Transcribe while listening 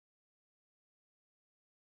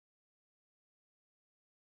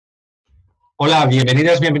Hola,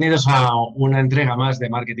 bienvenidas, bienvenidos a una entrega más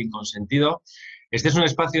de Marketing Consentido. Este es un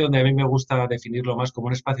espacio donde a mí me gusta definirlo más como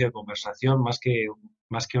un espacio de conversación, más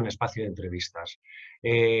que un espacio de entrevistas.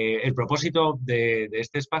 El propósito de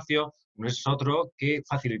este espacio no es otro que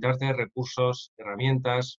facilitarte recursos,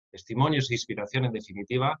 herramientas, testimonios e inspiración en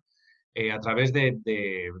definitiva, a través del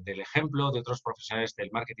ejemplo de otros profesionales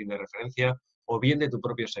del marketing de referencia o bien de tu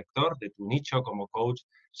propio sector, de tu nicho como coach,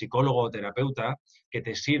 psicólogo o terapeuta, que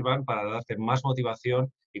te sirvan para darte más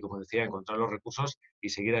motivación y, como decía, encontrar los recursos y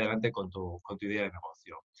seguir adelante con tu idea de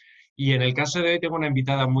negocio. Y en el caso de hoy tengo una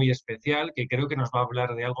invitada muy especial que creo que nos va a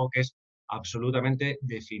hablar de algo que es absolutamente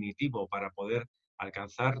definitivo para poder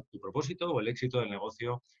alcanzar tu propósito o el éxito del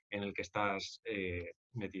negocio en el que estás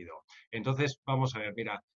metido. Entonces, vamos a ver,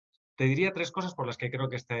 mira, te diría tres cosas por las que creo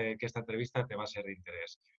que esta entrevista te va a ser de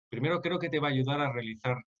interés. Primero, creo que te va a ayudar a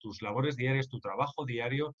realizar tus labores diarias, tu trabajo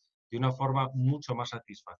diario, de una forma mucho más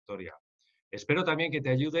satisfactoria. Espero también que te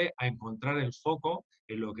ayude a encontrar el foco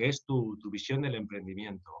en lo que es tu visión del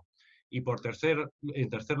emprendimiento. Y en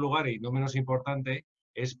tercer lugar, y no menos importante,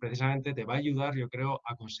 es precisamente te va a ayudar, yo creo,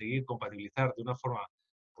 a conseguir compatibilizar de una forma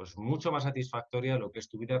pues mucho más satisfactoria lo que es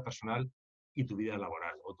tu vida personal y tu vida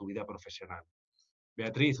laboral o tu vida profesional.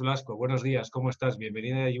 Beatriz Blasco, buenos días, ¿cómo estás?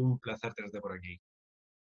 Bienvenida y un placer tenerte por aquí.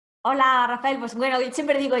 Hola Rafael, pues bueno, yo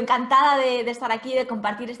siempre digo encantada de estar aquí, de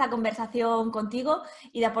compartir esta conversación contigo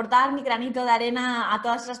y de aportar mi granito de arena a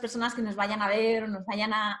todas esas personas que nos vayan a ver o nos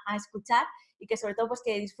vayan a escuchar y que sobre todo pues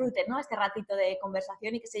que disfruten, ¿no?, este ratito de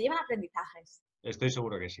conversación y que se lleven aprendizajes. Estoy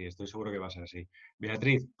seguro que sí, estoy seguro que va a ser así.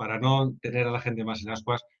 Beatriz, para no tener a la gente más en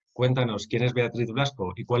ascuas, cuéntanos quién es Beatriz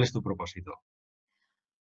Blasco y cuál es tu propósito.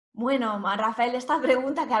 Bueno, Rafael, esta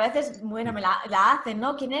pregunta que a veces, bueno, la hacen,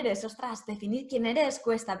 ¿no? ¿Quién eres? Ostras, definir quién eres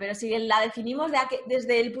cuesta, pero si la definimos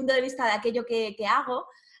desde el punto de vista de aquello que hago,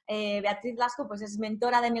 Beatriz Blasco pues es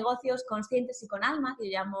mentora de negocios conscientes y con alma,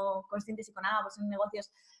 que yo llamo conscientes y con alma, pues son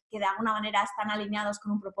negocios que de alguna manera están alineados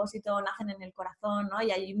con un propósito, nacen en el corazón, ¿no?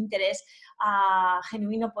 Y hay un interés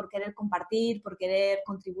genuino por querer compartir, por querer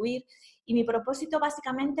contribuir. Y mi propósito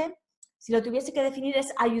básicamente, si lo tuviese que definir,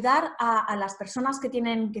 es ayudar a las personas que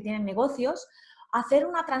tienen negocios a hacer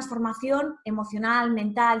una transformación emocional,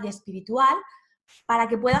 mental y espiritual para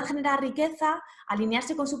que puedan generar riqueza,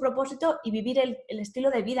 alinearse con su propósito y vivir el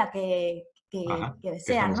estilo de vida Ajá, que que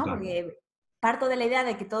desean, están ¿no? buscando. Porque parto de la idea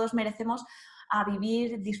de que todos merecemos a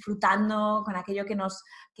vivir disfrutando con aquello que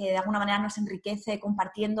de alguna manera nos enriquece,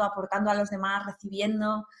 compartiendo, aportando a los demás,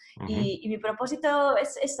 recibiendo. Ujú. Y mi propósito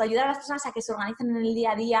es esto, ayudar a las personas a que se organicen en el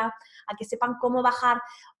día a día, a que sepan cómo bajar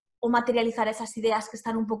o materializar esas ideas que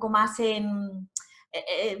están un poco más en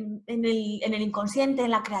el inconsciente,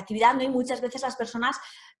 en la creatividad, ¿no? Y muchas veces las personas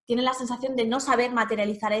tienen la sensación de no saber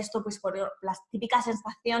materializar esto, pues por la típica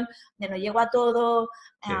sensación de no llego a todo,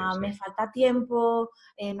 Sí, sí, me falta tiempo,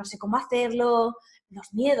 no sé cómo hacerlo,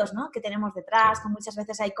 los miedos, ¿no?, que tenemos sí. detrás, que muchas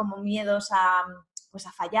veces hay como miedos pues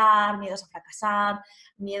a fallar, miedos a fracasar,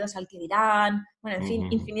 miedos al que dirán, bueno, en fin,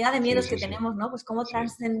 Ujú. infinidad de Sí, miedos sí, que sí, tenemos, ¿no? Pues cómo sí.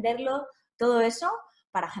 trascenderlo, todo eso,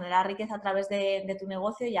 para generar riqueza a través de tu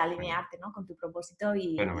negocio y alinearte, ¿no?, con tu propósito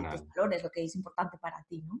y tus Fenomenal. valores, lo que es importante para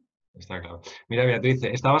ti, ¿no? Está claro. Mira, Beatriz,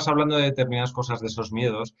 estabas hablando de determinadas cosas de esos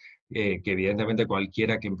miedos que evidentemente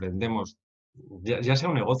cualquiera que emprendemos, ya sea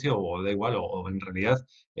un negocio o da igual, o en realidad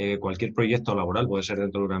cualquier proyecto laboral puede ser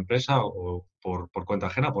dentro de una empresa o por cuenta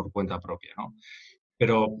ajena o por cuenta propia, ¿no?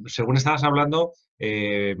 Pero según estabas hablando,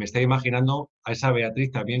 me estaba imaginando a esa Beatriz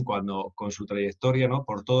también cuando, con su trayectoria, ¿no?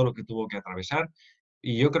 Por todo lo que tuvo que atravesar.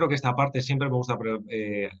 Y yo creo que esta parte siempre me gusta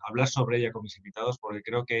hablar sobre ella con mis invitados porque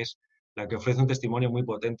creo que es la que ofrece un testimonio muy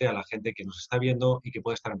potente a la gente que nos está viendo y que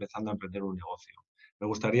puede estar empezando a emprender un negocio. Me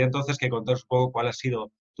gustaría entonces que contaras un poco cuál ha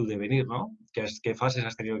sido tu devenir, ¿no? Qué fases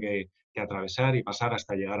has tenido que atravesar y pasar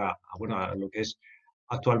hasta llegar bueno, a lo que es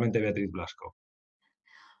actualmente Beatriz Blasco.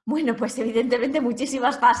 Bueno, pues evidentemente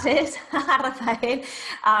muchísimas fases, Rafael,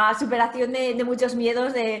 a superación de muchos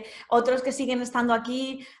miedos, de otros que siguen estando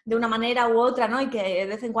aquí de una manera u otra, ¿no? Y que de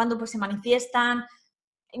vez en cuando pues se manifiestan.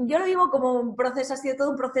 Yo lo vivo como un proceso, ha sido todo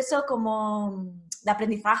un proceso como de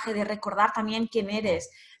aprendizaje, de recordar también quién Mm. eres,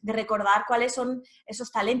 de recordar cuáles son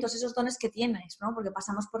esos talentos, esos dones que tienes, ¿no? Porque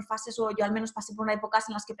pasamos por fases, o yo al menos pasé por una épocas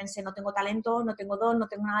en las que pensé, no tengo talento, no tengo don, no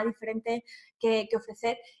tengo nada diferente que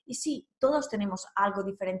ofrecer. Y sí, todos tenemos algo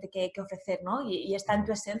diferente que ofrecer, ¿no? Y está en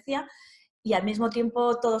tu Ujú. esencia y al mismo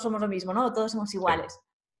tiempo todos somos lo mismo, ¿no? Todos somos Sí. iguales.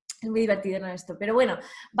 Es muy divertido, ¿no?, esto. Pero bueno,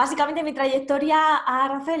 básicamente mi trayectoria a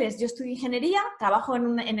Rafael es, yo estudio ingeniería, trabajo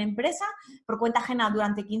en empresa por cuenta ajena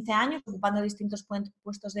durante 15 años, ocupando distintos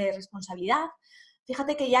puestos de responsabilidad.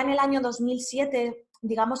 Fíjate que ya en el año 2007,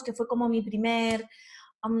 digamos que fue como mi primer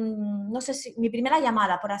no sé si, mi primera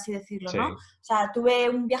llamada, por así decirlo, ¿no? Sí. O sea, tuve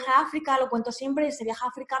un viaje a África, lo cuento siempre, ese viaje a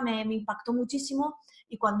África me impactó muchísimo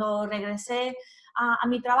y cuando regresé a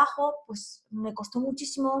mi trabajo, pues me costó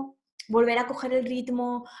muchísimo volver a coger el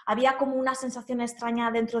ritmo, había como una sensación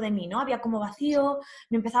extraña dentro de mí, ¿no? Había como vacío,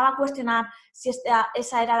 me empezaba a cuestionar si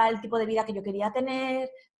esa era el tipo de vida que yo quería tener.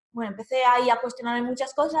 Bueno, empecé ahí a cuestionarme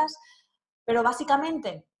muchas cosas, pero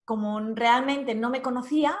básicamente, como realmente no me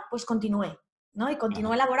conocía, pues continué, ¿no? Y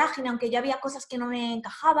continué Ajá. la vorágine, aunque ya había cosas que no me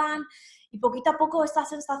encajaban, y poquito a poco esta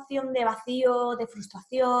sensación de vacío, de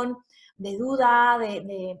frustración, de duda,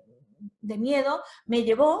 de miedo, me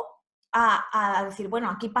llevó a decir, bueno,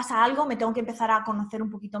 aquí pasa algo, me tengo que empezar a conocer un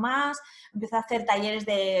poquito más, empecé a hacer talleres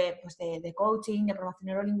pues de coaching, de programación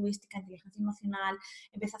neurolingüística, inteligencia emocional,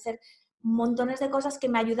 empecé a hacer montones de cosas que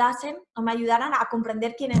me ayudasen o me ayudaran a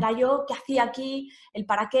comprender quién era yo, qué hacía aquí, el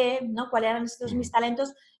para qué, ¿no? Cuáles eran estos mis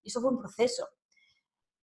talentos, y eso fue un proceso.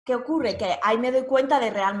 ¿Qué ocurre? Sí. Que ahí me doy cuenta de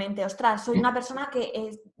realmente, ostras, soy una persona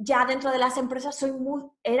que ya dentro de las empresas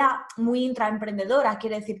era muy intraemprendedora,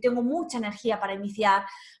 quiere decir, tengo mucha energía para iniciar,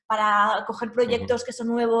 para coger Ujú. proyectos que son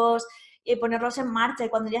nuevos y ponerlos en marcha y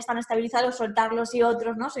cuando ya están estabilizados soltarlos y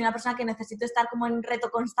otros, ¿no? Soy una persona que necesito estar como en reto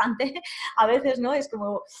constante a veces, ¿no? Es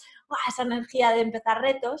como ¡guau! Esa energía de empezar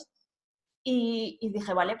retos y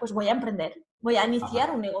dije, vale, pues voy a emprender, voy a Ajá.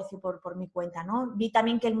 iniciar un negocio por mi cuenta, ¿no? Vi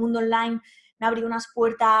también que el mundo online me abrió unas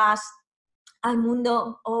puertas al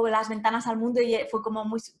mundo o las ventanas al mundo y fue como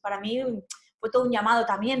muy, para mí fue todo un llamado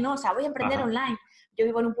también, ¿no? O sea, voy a emprender Ajá. online. Yo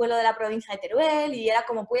vivo en un pueblo de la provincia de Teruel y era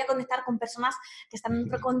como voy a conectar con personas que están en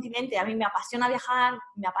otro continente. A mí me apasiona viajar,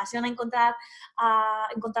 me apasiona encontrar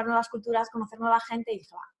nuevas culturas, conocer nueva gente y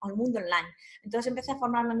dije, va, al mundo online. Entonces empecé a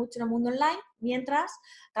formarme mucho en el mundo online mientras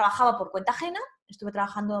trabajaba por cuenta ajena, estuve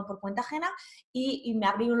trabajando por cuenta ajena y me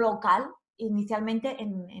abrí un local inicialmente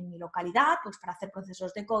en mi localidad, pues para hacer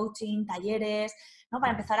procesos de coaching, talleres, ¿no?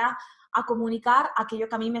 Para empezar a comunicar aquello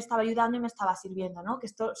que a mí me estaba ayudando y me estaba sirviendo, ¿no? Que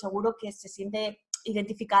esto seguro que se siente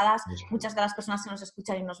identificadas muchas de las personas que nos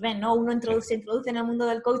escuchan y nos ven, ¿no? Uno Sí. se introduce en el mundo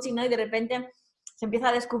del coaching, ¿no? Y de repente se empieza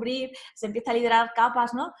a descubrir, se empieza a liderar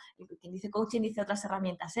capas, ¿no? Y quien dice coaching dice otras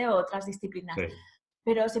herramientas, ¿eh? O otras disciplinas. Sí.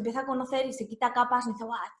 Pero se empieza a conocer y se quita capas y dice,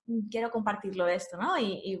 quiero compartirlo esto, ¿no?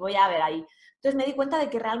 Y voy a ver ahí. Entonces me di cuenta de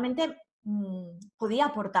que realmente podía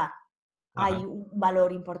aportar hay Ajá. un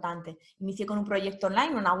valor importante. Inicié con un proyecto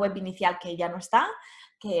online, una web inicial que ya no está,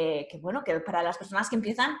 bueno, que para las personas que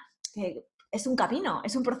empiezan, que es un camino,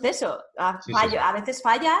 es un proceso. Sí, sí, sí. A veces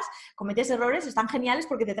fallas, cometes errores, están geniales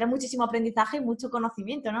porque te traen muchísimo aprendizaje y mucho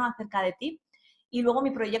conocimiento, ¿no? Acerca de ti. Y luego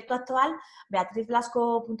mi proyecto actual,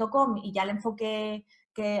 beatrizblasco.com, y ya el enfoque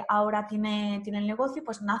que ahora tiene el negocio,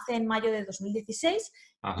 pues nace en mayo de 2016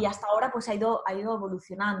 y Ajá. hasta ahora pues ha ido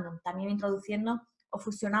evolucionando, también introduciendo o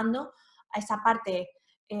fusionando a esa parte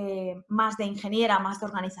más de ingeniera, más de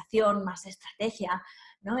organización, más de estrategia,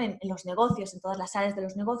 ¿no? En los negocios, en todas las áreas de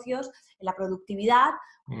los negocios, en la productividad,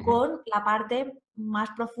 Ujú. con la parte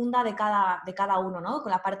más profunda de cada uno, ¿no?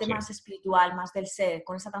 Con la parte Sí. más espiritual, más del ser,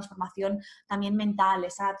 con esa transformación también mental,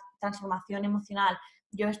 esa transformación emocional.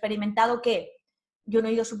 Yo he experimentado que yo no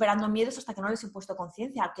he ido superando miedos hasta que no les he puesto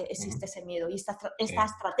conciencia que Ujú. existe ese miedo. Y esta Sí.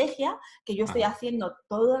 estrategia que yo estoy Ajá. haciendo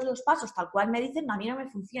todos los pasos tal cual me dicen, a mí no me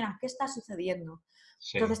funciona. ¿Qué está sucediendo?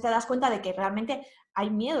 Sí. Entonces te das cuenta de que realmente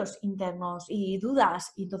hay miedos internos y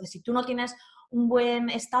dudas. Y entonces si tú no tienes un buen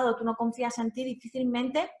estado, tú no confías en ti,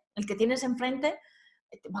 difícilmente el que tienes enfrente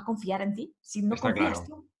va a confiar en ti. Si no Está confías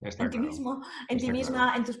claro. tú Está en ti claro. mismo, en ti Está claro.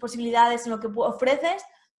 misma, en tus posibilidades, en lo que ofreces,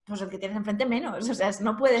 pues el que tienes enfrente menos. O sea,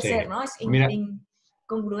 no puede Sí. ser, ¿no? Es Mira, sí.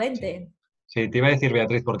 incongruente. Sí, te iba a decir,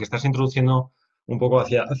 Beatriz, porque estás introduciendo un poco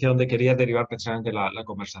hacia donde quería derivar precisamente la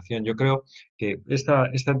conversación. Yo creo que esta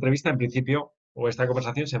entrevista, en principio, o esta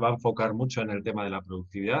conversación se va a enfocar mucho en el tema de la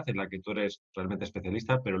productividad, en la que tú eres realmente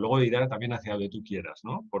especialista, pero luego irá también hacia donde tú quieras,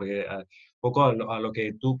 ¿no? Porque un poco a lo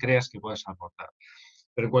que tú creas que puedes aportar.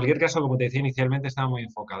 Pero en cualquier caso, como te decía inicialmente, estaba muy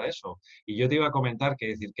enfocada a eso. Y yo te iba a comentar que,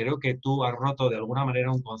 decir, creo que tú has roto de alguna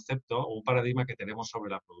manera un concepto o un paradigma que tenemos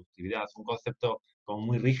sobre la productividad, un concepto como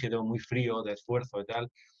muy rígido, muy frío, de esfuerzo y tal.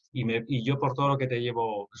 Y yo por todo lo que te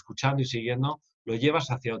llevo escuchando y siguiendo, lo llevas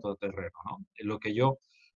hacia otro terreno, ¿no? En lo que yo,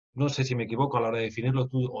 no sé si me equivoco a la hora de definirlo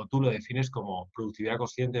tú o tú lo defines como productividad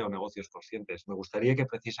consciente o negocios conscientes. Me gustaría que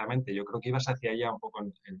precisamente, yo creo que ibas hacia allá un poco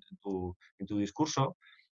en tu discurso,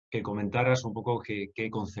 que comentaras un poco qué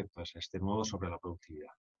concepto es este nuevo sobre la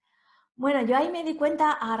productividad. Bueno, yo ahí me di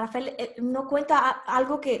cuenta, a Rafael no cuenta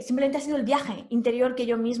algo que simplemente ha sido el viaje interior que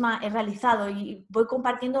yo misma he realizado y voy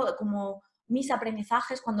compartiendo como mis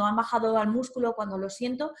aprendizajes cuando han bajado al músculo, cuando lo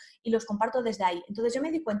siento y los comparto desde ahí. Entonces yo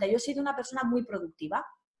me di cuenta, yo he sido una persona muy productiva,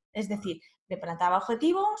 Es decir, me planteaba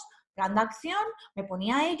objetivos, plan de acción, me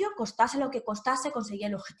ponía a ello, costase lo que costase, conseguía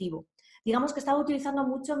el objetivo. Digamos que estaba utilizando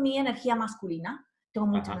mucho mi energía masculina. Tengo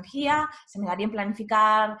mucha Ajá, energía, se me da bien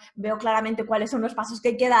planificar, veo claramente cuáles son los pasos que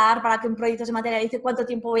hay que dar para que un proyecto se materialice, cuánto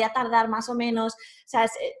tiempo voy a tardar más o menos. O sea,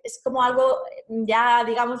 es como algo ya,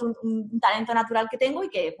 digamos, un talento natural que tengo y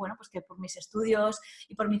que, bueno, pues que por mis estudios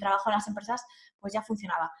y por mi trabajo en las empresas, pues ya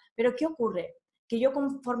funcionaba. Pero ¿qué ocurre? Que yo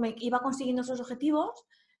conforme iba consiguiendo esos objetivos,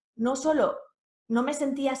 no solo no me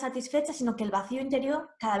sentía satisfecha, sino que el vacío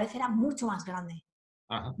interior cada vez era mucho más grande,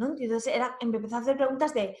 ajá, ¿no? Entonces me empecé a hacer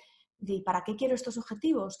preguntas de ¿para qué quiero estos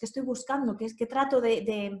objetivos? ¿Qué estoy buscando? ¿Qué trato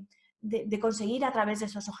de conseguir a través de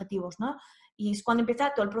esos objetivos, ¿no? Y es cuando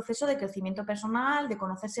empieza todo el proceso de crecimiento personal, de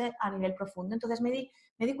conocerse a nivel profundo. Entonces me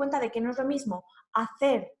di cuenta de que no es lo mismo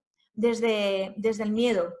hacer desde el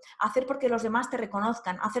miedo, hacer porque los demás te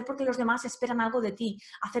reconozcan, hacer porque los demás esperan algo de ti,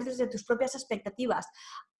 hacer desde tus propias expectativas,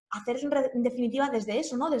 hacer en definitiva desde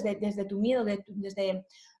eso, ¿no? Desde tu miedo, desde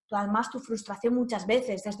además tu frustración muchas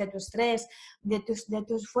veces, desde tu estrés, de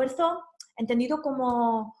tu esfuerzo, entendido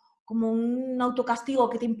como un autocastigo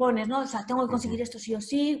que te impones, ¿no? O sea, tengo que conseguir ujú, esto sí o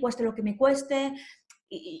sí, cueste lo que me cueste,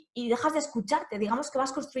 y dejas de escucharte. Digamos que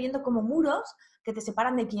vas construyendo como muros que te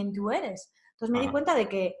separan de quien tú eres. Entonces me di ajá, cuenta de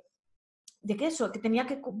que eso, que tenía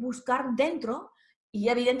que buscar dentro y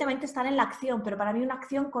evidentemente estar en la acción, pero para mí una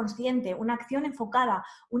acción consciente, una acción enfocada,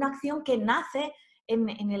 una acción que nace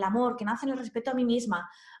en el amor, que nace en el respeto a mí misma,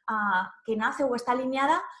 que nace o está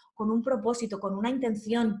alineada con un propósito, con una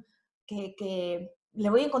intención, que le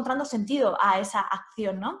voy encontrando sentido a esa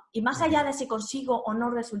acción, ¿no? Y más allá ujú, de si consigo o no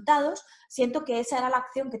resultados, siento que esa era la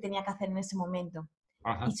acción que tenía que hacer en ese momento.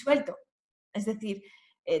 Y ajá, suelto. Es decir,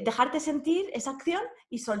 dejarte sentir esa acción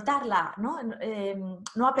y soltarla, ¿no?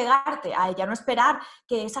 No apegarte a ella, no esperar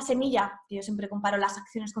que esa semilla, que yo siempre comparo las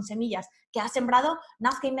acciones con semillas, que has sembrado,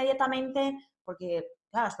 nazca inmediatamente, porque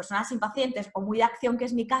claro, las personas impacientes o muy de acción, que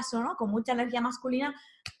es mi caso, ¿no? Con mucha energía masculina,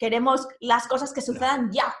 queremos las cosas que ya,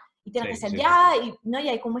 sucedan ya, y tiene que sí, ser sí, sí, sí, ya, y, ¿no? Y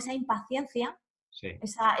hay como esa impaciencia, sí,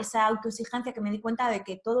 esa autoexigencia, que me di cuenta de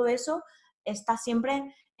que todo eso está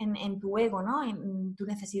siempre en tu ego, ¿no? En tu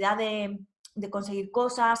necesidad de conseguir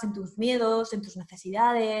cosas, en tus miedos, en tus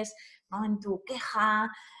necesidades, ¿no? En tu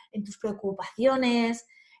queja, en tus preocupaciones,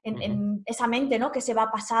 ujú, en esa mente, ¿no? Que se va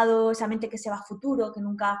a pasado, esa mente que se va a futuro, que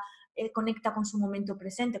nunca conecta con su momento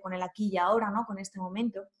presente, con el aquí y ahora, ¿no? Con este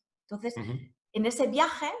momento. Entonces, ujú, en ese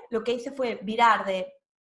viaje lo que hice fue virar de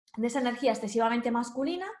esa energía excesivamente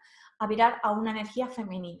masculina a virar a una energía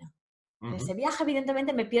femenina. En ese ujú, viaje,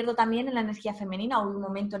 evidentemente, me pierdo también en la energía femenina. Hubo un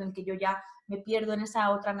momento en el que yo ya me pierdo en esa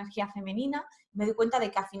otra energía femenina. Me doy cuenta de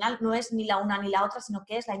que al final no es ni la una ni la otra, sino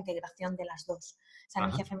que es la integración de las dos. Esa ajá,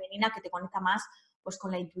 energía femenina que te conecta más pues,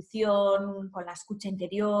 con la intuición, con la escucha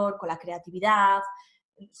interior, con la creatividad.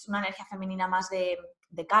 Es una energía femenina más de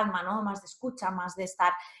calma, ¿no? Más de escucha, más de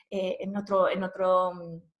estar en otro,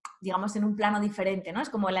 digamos, en un plano diferente, ¿no? Es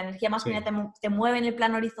como la energía masculina sí, te mueve en el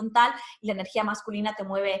plano horizontal y la energía masculina te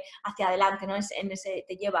mueve hacia adelante, ¿no?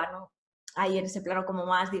 Te lleva, ¿no? Ahí en ese plano como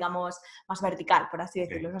más, digamos, más vertical, por así sí,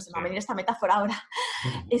 decirlo. No sé, me va a venir sí, esta metáfora ahora.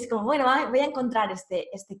 ujú, Es como, bueno, voy a encontrar este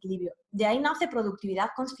equilibrio. De ahí nace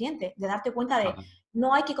productividad consciente, de darte cuenta de ajá,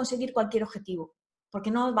 no hay que conseguir cualquier objetivo,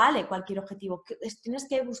 porque no vale cualquier objetivo. Tienes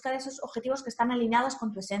que buscar esos objetivos que están alineados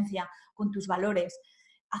con tu esencia, con tus valores,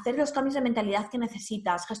 hacer los cambios de mentalidad que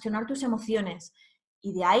necesitas, gestionar tus emociones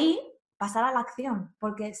y de ahí pasar a la acción,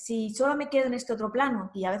 porque si solo me quedo en este otro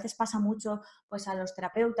plano, y a veces pasa mucho pues a los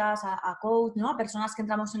terapeutas, a coach, ¿no? A personas que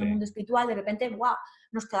entramos en el sí, mundo espiritual, de repente, ¡guau!,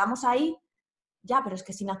 nos quedamos ahí, ya, pero es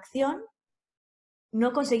que sin acción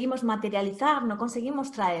no conseguimos materializar, no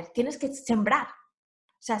conseguimos traer, tienes que sembrar.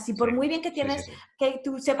 O sea, si sí, por muy bien sí, sí, sí, que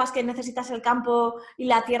tú sepas que necesitas el campo y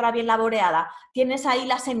la tierra bien laboreada, tienes ahí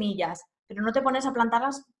las semillas, pero no te pones a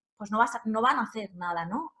plantarlas, pues no van a hacer nada,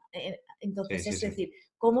 ¿no? sí, Entonces, sí, es sí. decir,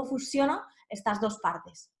 ¿cómo fusiono estas dos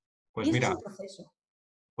partes? Y Pues eso es un mira, proceso.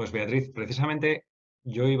 pues Beatriz, precisamente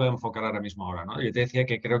yo iba a enfocar ahora mismo ahora, ¿no? Yo te decía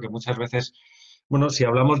que creo que muchas veces, bueno, si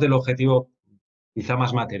hablamos del objetivo quizá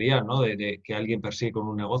más material, ¿no? De que alguien persigue con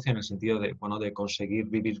un negocio en el sentido de, bueno, de conseguir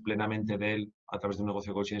vivir plenamente de él a través de un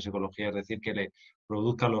negocio coaching en psicología, es decir, que le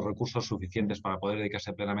produzca los recursos suficientes para poder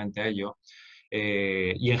dedicarse plenamente a ello.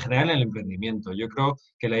 Y en general en el emprendimiento. Yo creo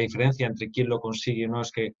que la diferencia entre quién lo consigue y no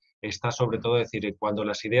es que está sobre todo decir cuando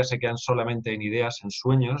las ideas se quedan solamente en ideas, en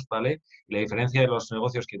sueños, ¿vale? Y la diferencia de los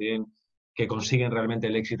negocios que tienen que consiguen realmente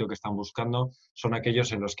el éxito que están buscando son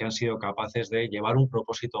aquellos en los que han sido capaces de llevar un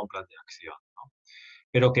propósito a un plan de acción, ¿no?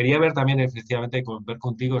 Pero quería ver también, efectivamente, ver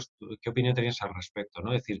contigo qué opinión tenías al respecto,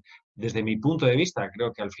 ¿no? Es decir, desde mi punto de vista,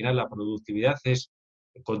 creo que al final la productividad es,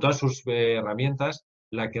 con todas sus herramientas,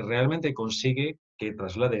 la que realmente consigue que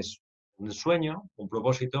traslades un sueño, un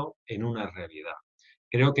propósito, en una realidad.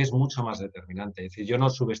 Creo que es mucho más determinante. Es decir, yo no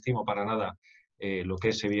subestimo para nada lo que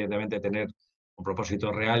es, evidentemente, tener un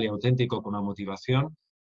propósito real y auténtico con una motivación,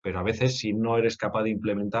 pero a veces si no eres capaz de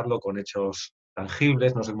implementarlo con hechos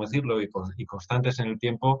tangibles, no sé cómo decirlo, y constantes en el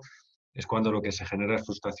tiempo, es cuando lo que se genera es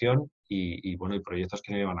frustración bueno, y proyectos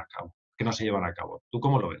que no llevan a cabo, que no se llevan a cabo. ¿Tú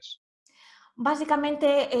cómo lo ves?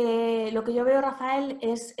 Básicamente, lo que yo veo, Rafael,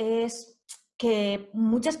 es que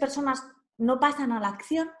muchas personas no pasan a la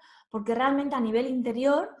acción porque realmente a nivel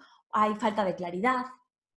interior hay falta de claridad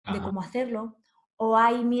de Ajá, cómo hacerlo, o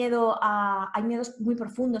hay hay miedos muy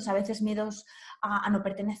profundos, a veces miedos a no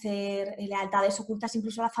pertenecer, lealtades ocultas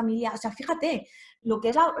incluso a la familia. O sea, fíjate, lo que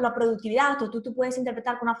es la productividad, o tú puedes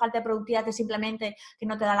interpretar con una falta de productividad es simplemente que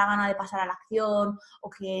no te da la gana de pasar a la acción o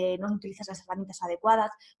que no utilizas las herramientas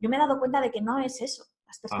adecuadas. Yo me he dado cuenta de que no es eso.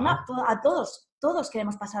 Las personas, ajá, a todos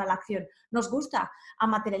queremos pasar a la acción. Nos gusta a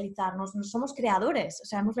materializar, somos creadores. O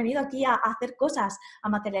sea, hemos venido aquí a hacer cosas, a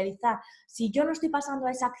materializar. Si yo no estoy pasando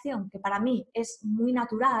a esa acción, que para mí es muy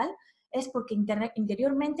natural, es porque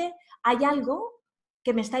interiormente hay algo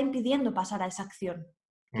que me está impidiendo pasar a esa acción.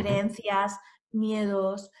 ujú, Creencias,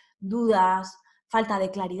 miedos, dudas, falta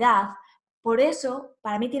de claridad. Por eso,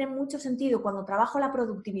 para mí tiene mucho sentido cuando trabajo la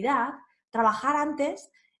productividad, trabajar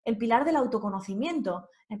antes el pilar del autoconocimiento,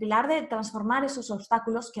 el pilar de transformar esos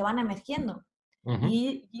obstáculos que van emergiendo ujú.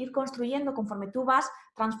 y ir construyendo conforme tú vas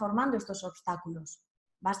transformando estos obstáculos.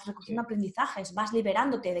 Vas recogiendo Sí, aprendizajes, vas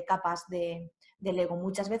liberándote de capas del ego.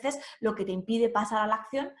 Muchas veces lo que te impide pasar a la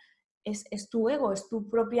acción es tu ego, es tu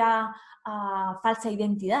propia falsa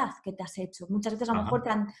identidad que te has hecho. Muchas veces a lo mejor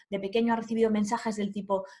ajá, de pequeño has recibido mensajes del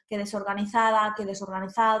tipo que desorganizada, que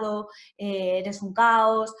desorganizado, eres un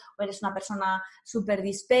caos, o eres una persona súper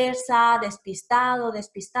dispersa, despistado,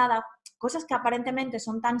 despistada. Cosas que aparentemente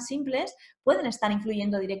son tan simples pueden estar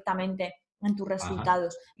influyendo directamente en tus ajá,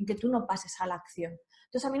 resultados, en que tú no pases a la acción.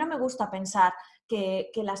 Entonces, a mí no me gusta pensar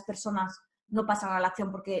que las personas no pasan a la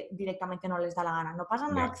acción porque directamente no les da la gana. No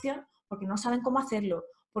pasan a la ya. acción porque no saben cómo hacerlo,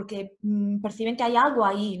 porque perciben que hay algo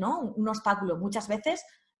ahí, ¿no? Un obstáculo. Muchas veces,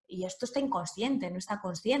 y esto está inconsciente, no está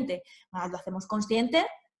consciente. Lo hacemos consciente,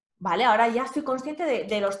 ¿vale? Ahora ya estoy consciente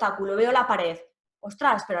del obstáculo, veo la pared.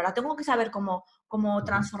 Ostras, pero ahora tengo que saber cómo Ujú.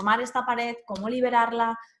 transformar esta pared, cómo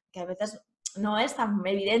liberarla, que a veces no es tan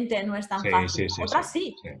evidente, no es tan Sí, fácil. sí, sí, sí, Otras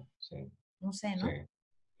sí, sí, sí, no sé, sí. ¿no?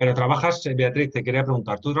 Pero trabajas, Beatriz, te quería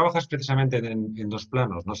preguntar, tú trabajas precisamente en dos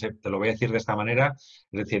planos, no sé, te lo voy a decir de esta manera, es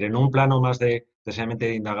decir, en un plano más de, precisamente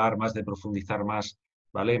de indagar, más de profundizar más,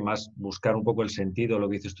 ¿vale? Más buscar un poco el sentido, lo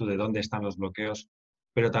que dices tú, de dónde están los bloqueos,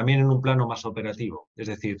 pero también en un plano más operativo, es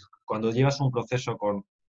decir, cuando llevas un proceso con,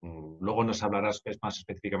 luego nos hablarás más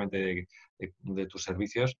específicamente de tus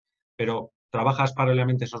servicios, pero trabajas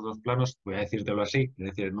paralelamente esos dos planos, voy a decírtelo así, es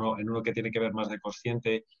decir, en uno que tiene que ver más de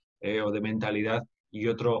consciente o de mentalidad y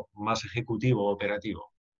otro más ejecutivo,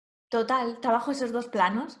 operativo. Total, trabajo esos dos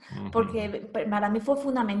planos Ujú. porque para mí fue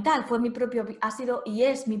fundamental, fue mi propio, ha sido y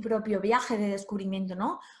es mi propio viaje de descubrimiento,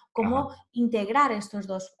 ¿no? Ajá, Cómo integrar estos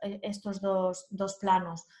dos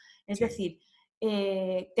planos. Es sí, decir,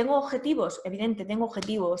 tengo objetivos, evidente, tengo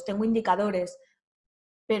objetivos, tengo indicadores,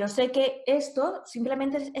 pero sé que esto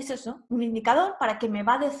simplemente es eso, un indicador para que me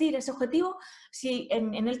va a decir ese objetivo si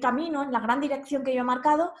en el camino, en la gran dirección que yo he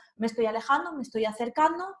marcado, me estoy alejando, me estoy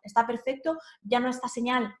acercando, está perfecto, ya no esta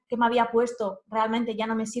señal que me había puesto realmente ya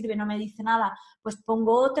no me sirve, no me dice nada, pues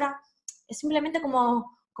pongo otra. Es simplemente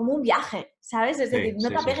como un viaje, ¿sabes? Es decir, sí, no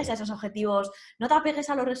sí, te sí, apegues sí. a esos objetivos, no te apegues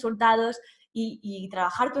a los resultados y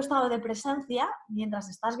trabajar tu estado de presencia mientras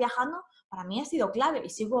estás viajando, para mí ha sido clave y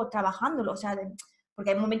sigo trabajándolo. O sea,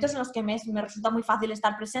 porque hay momentos en los que me resulta muy fácil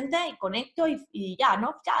estar presente y conecto y ya,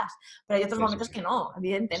 ¿no? Ya. Pero hay otros Sí, sí, momentos sí. que no,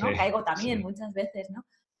 evidente, Sí, ¿no? Caigo también sí. muchas veces, ¿no?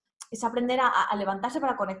 Es aprender a levantarse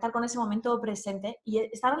para conectar con ese momento presente y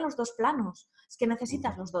estar en los dos planos. Es que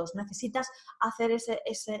necesitas Ujú. los dos, necesitas hacer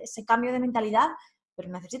ese cambio de mentalidad, pero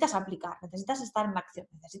necesitas aplicar, necesitas estar en la acción,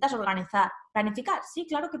 necesitas organizar, planificar. Sí,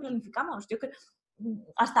 claro que planificamos. Yo creo,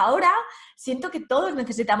 hasta ahora siento que todos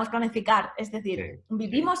necesitamos planificar, es Sí, decir, sí,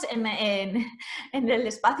 vivimos en el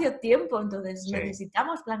espacio-tiempo, entonces sí.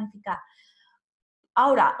 necesitamos planificar.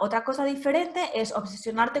 Ahora, otra cosa diferente es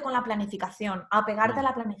obsesionarte con la planificación, apegarte a Mm,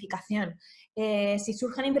 la planificación. Si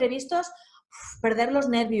surgen imprevistos, perder los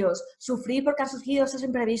nervios, sufrir porque han surgido esos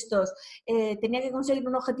imprevistos. Tenía que conseguir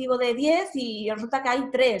un objetivo de 10 y resulta que hay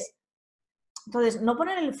 3. Entonces, no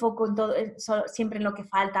poner el foco en todo, siempre en lo que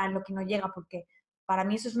falta, en lo que no llega, porque para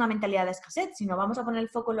mí eso es una mentalidad de escasez, sino vamos a poner el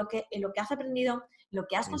foco en lo que has aprendido, en lo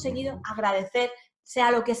que has ujú, conseguido, ujú. agradecer,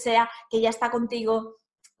 sea lo que sea, que ya está contigo.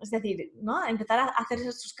 Es decir, ¿no? Empezar a hacer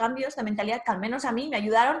esos cambios de mentalidad que al menos a mí me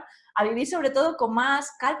ayudaron a vivir sobre todo con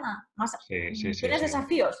más calma. Más... Sí, sí, sí, ¿Tienes sí.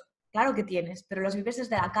 desafíos? Claro que tienes, pero los vives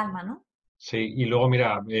desde la calma, ¿no? Sí, y luego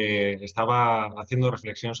mira, estaba haciendo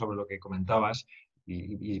reflexión sobre lo que comentabas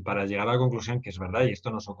y para llegar a la conclusión que es verdad, y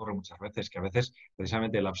esto nos ocurre muchas veces, que a veces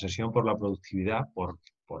precisamente la obsesión por la productividad, por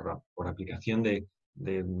aplicación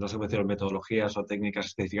no sé cómo decirlo, metodologías o técnicas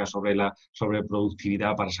específicas sobre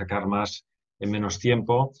productividad para sacar más en menos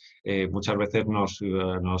tiempo, muchas veces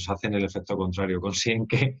nos hacen el efecto contrario, consiguen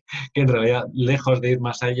que en realidad, lejos de ir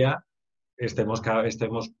más allá, estemos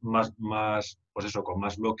pues eso, con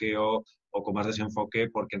más bloqueo o con más desenfoque,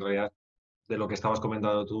 porque en realidad de lo que estabas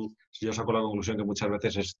comentando tú, yo saco la conclusión que muchas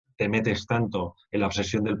veces te metes tanto en la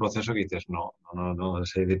obsesión del proceso que dices, no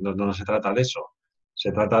se trata de eso.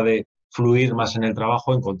 Se trata de fluir más en el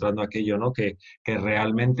trabajo, encontrando aquello, ¿no? que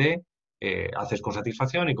realmente haces con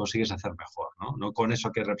satisfacción y consigues hacer mejor, ¿no? No con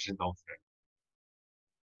eso que representa un freno.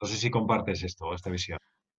 No sé si compartes esta visión.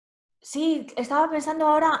 Sí, estaba pensando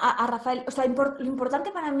ahora a Rafael, o sea, lo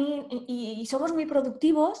importante para mí, y somos muy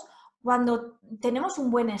productivos cuando tenemos un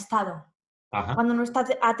buen estado. Ajá. Cuando nuestra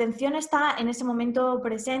atención está en ese momento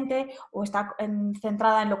presente o está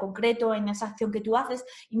centrada en lo concreto, en esa acción que tú haces,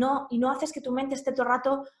 y no haces que tu mente esté todo el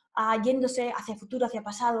rato yéndose hacia futuro, hacia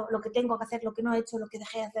pasado, lo que tengo que hacer, lo que no he hecho, lo que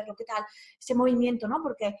dejé de hacer, lo que tal, ese movimiento, ¿no?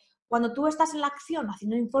 Porque cuando tú estás en la acción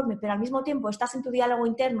haciendo un informe, pero al mismo tiempo estás en tu diálogo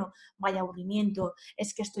interno, vaya aburrimiento,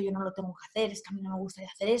 es que esto yo no lo tengo que hacer, es que a mí no me gustaría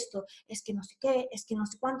hacer esto, es que no sé qué, es que no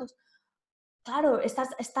sé cuántos. Claro,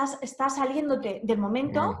 estás saliéndote del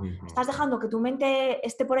momento, estás dejando que tu mente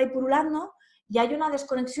esté por ahí pululando y hay una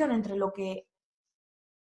desconexión entre lo que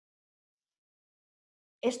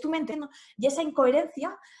es tu mente, ¿no? Y esa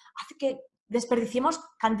incoherencia hace que desperdiciemos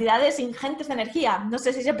cantidades ingentes de energía. No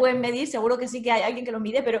sé si se pueden medir, seguro que sí que hay alguien que lo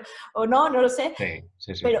mide, pero o no, no lo sé. Sí,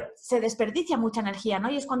 sí, sí. Pero se desperdicia mucha energía,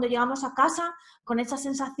 ¿no? Y es cuando llegamos a casa con esa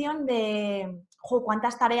sensación de, jo,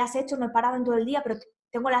 cuántas tareas he hecho, no he parado en todo el día, pero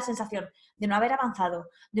tengo la sensación de no haber avanzado,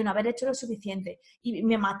 de no haber hecho lo suficiente. Y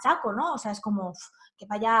me machaco, ¿no? O sea, es como, que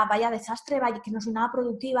vaya desastre, vaya, que no soy nada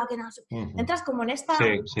productiva, que no... Entras como en Sí,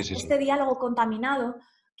 sí, sí, sí. este diálogo contaminado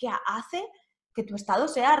que hace que tu estado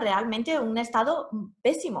sea realmente un estado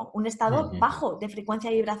pésimo, un estado bajo de frecuencia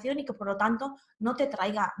y vibración y que por lo tanto no te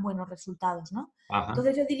traiga buenos resultados, ¿no? Ajá.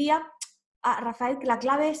 Entonces yo diría, a Rafael, que la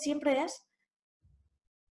clave siempre es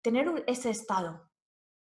tener ese estado.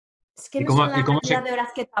 Es que ¿Y no es cómo, la y cómo cantidad se...? de horas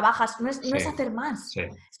que trabajas, no Sí, es hacer más. sí.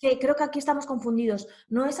 Es que creo que aquí estamos confundidos.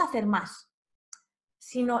 No es hacer más,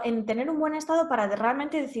 sino en tener un buen estado para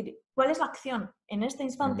realmente decir cuál es la acción en este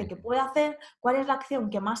instante que puedo hacer, cuál es la acción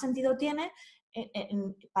que más sentido tiene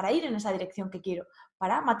para ir en esa dirección que quiero,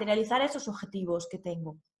 para materializar esos objetivos que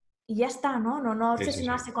tengo. Y ya está, ¿no? No Sí, sí, sí.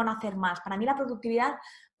 obsesionarse con hacer más. Para mí la productividad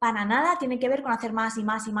para nada tiene que ver con hacer más y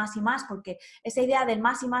más y más y más, porque esa idea del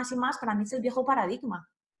más y más y más para mí es el viejo paradigma.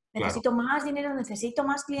 Claro. Necesito más dinero, necesito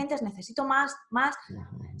más clientes, necesito más, más,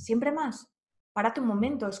 siempre más. Párate un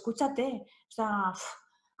momento, escúchate. O sea,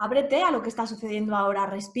 ábrete a lo que está sucediendo ahora,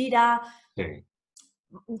 respira. Sí.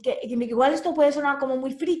 Que igual esto puede sonar como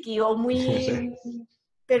muy friki o Sí. muy...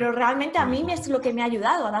 Pero realmente a mí es lo que me ha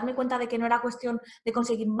ayudado a darme cuenta de que no era cuestión de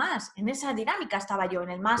conseguir más. En esa dinámica estaba yo, en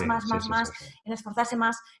el más, Sí, más, sí, más, sí, sí, más, sí. en esforzarse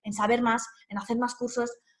más, en saber más, en hacer más cursos,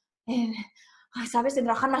 en, ¿sabes? En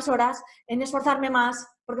trabajar más horas, en esforzarme más,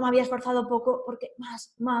 porque me había esforzado poco, porque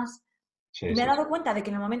más, más. Y Sí, me he sí, sí. dado cuenta de que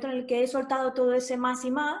en el momento en el que he soltado todo ese más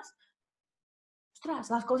y más, ostras,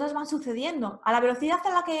 las cosas van sucediendo. ¿A la velocidad a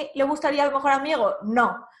la que le gustaría al mejor amigo?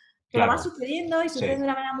 No. Pero van Claro. sucediendo y suceden Sí. de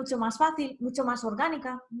una manera mucho más fácil, mucho más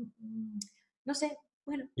orgánica. No sé,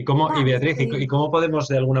 bueno, Y va Beatriz, ¿y sucediendo. cómo podemos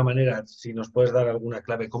de alguna manera, si nos puedes dar alguna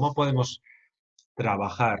clave, cómo podemos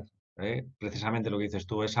trabajar, precisamente lo que dices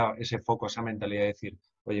tú, ese foco, esa mentalidad de decir,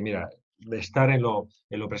 oye, mira, de estar en lo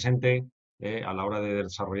presente a la hora de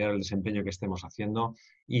desarrollar el desempeño que estemos haciendo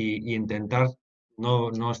y intentar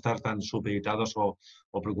no estar tan supeditados o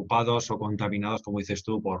preocupados o contaminados, como dices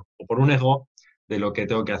tú, o por un ego de lo que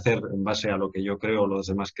tengo que hacer en base a lo que yo creo o los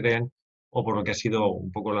demás creen, o por lo que ha sido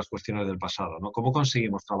un poco las cuestiones del pasado, ¿no? ¿Cómo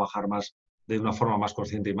conseguimos trabajar más de una forma más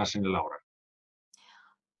consciente y más en el ahora?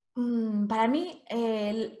 Para mí,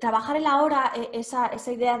 trabajar en la hora, esa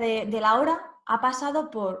idea de la hora, ha pasado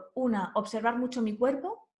por, una, observar mucho mi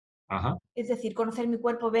cuerpo. Ajá, Es decir, conocer mi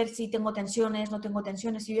cuerpo, ver si tengo tensiones, no tengo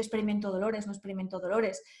tensiones, si yo experimento dolores, no experimento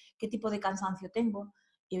dolores, qué tipo de cansancio tengo.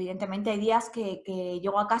 Y evidentemente hay días que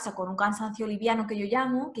llego a casa con un cansancio liviano que yo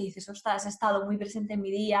llamo, que dices, ostras, he estado muy presente en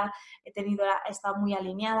mi día, he estado muy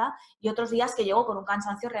alineada, y otros días que llego con un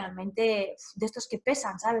cansancio realmente de estos que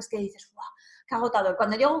pesan, ¿sabes? Que dices, ¡guau! ¡Qué agotador!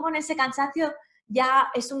 Cuando llego con ese cansancio, ya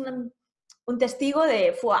es un testigo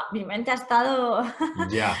de, ¡fua! Mi mente ha estado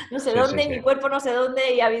Ya, no sé sí, sí, dónde, sí. mi cuerpo no sé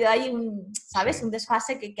dónde, y ha habido ahí Sí, ¿sabes? Un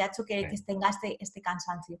desfase que ha hecho que sí. tenga este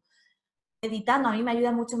cansancio. Meditando, a mí me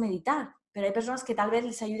ayuda mucho meditar, pero hay personas que tal vez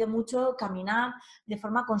les ayude mucho caminar de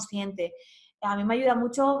forma consciente. A mí me ayuda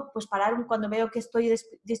mucho pues parar cuando veo que estoy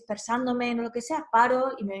dispersándome en lo que sea,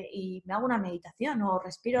 paro y me hago una meditación o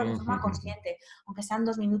respiro de forma consciente, aunque sean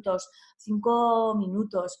 2 minutos, 5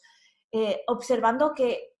 minutos, observando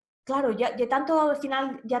que, claro, ya tanto al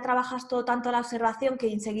final ya trabajas todo tanto la observación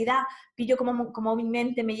que enseguida pillo como mi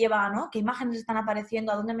mente me lleva, ¿no? ¿Qué imágenes están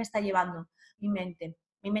apareciendo? ¿A dónde me está llevando mi mente?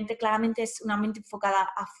 Mi mente claramente es una mente enfocada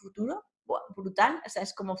a futuro, brutal, o sea,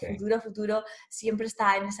 es como Sí. futuro, futuro, siempre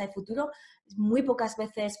está en ese futuro, muy pocas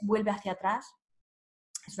veces vuelve hacia atrás,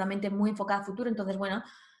 es una mente muy enfocada a futuro, entonces, bueno,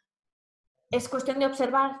 es cuestión de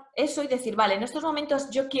observar eso y decir, vale, en estos momentos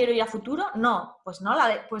yo quiero ir a futuro, no, pues no,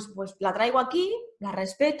 pues la traigo aquí, la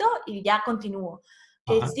respeto y ya continúo.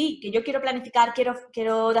 Que Ajá. sí, que yo quiero planificar,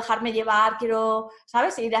 quiero dejarme llevar, quiero,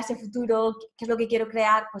 ¿sabes? Ir a ese futuro, qué es lo que quiero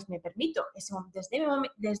crear, pues me permito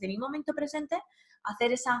desde mi momento presente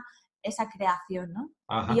hacer esa creación, ¿no?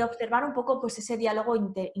 Y Ajá. observar un poco pues ese diálogo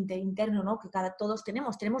interno, ¿no? Que todos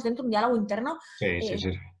tenemos dentro un diálogo interno Sí, sí, eh,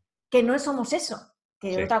 sí. que no somos eso,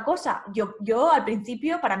 que Sí. otra cosa. Yo al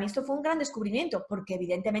principio, para mí esto fue un gran descubrimiento, porque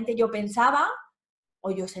evidentemente yo pensaba o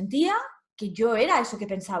yo sentía que yo era eso que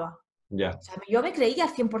pensaba. Ya. O sea, yo me creía al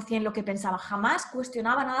 100% lo que pensaba, jamás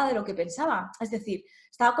cuestionaba nada de lo que pensaba. Es decir,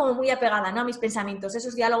 estaba como muy apegada, ¿no?, a mis pensamientos,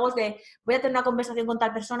 esos diálogos de voy a tener una conversación con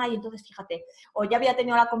tal persona y entonces fíjate, o ya había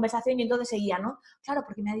tenido la conversación y entonces seguía, ¿no? Claro,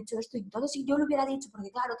 porque me ha dicho esto y entonces si yo lo hubiera dicho,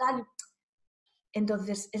 porque claro, tal.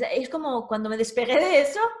 Entonces, es como cuando me despegué de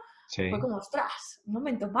eso, fue Sí. como, ostras, un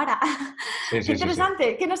momento, para. Sí, Qué sí, sí, sí.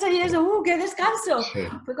 interesante, que no sabía Sí. eso, qué descanso. Sí.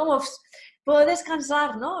 Fue como, puedo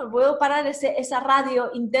descansar, ¿no? Puedo parar esa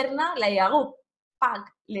radio interna, la hago,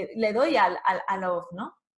 ¡pac! Le doy al off,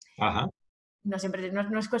 ¿no? Ajá. No siempre,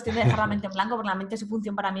 no es cuestión de dejar la mente en blanco, porque la mente, su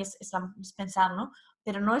función para mí es pensar, ¿no?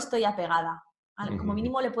 Pero no estoy apegada. Como Ujú.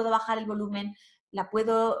 mínimo le puedo bajar el volumen, la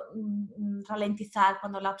puedo ralentizar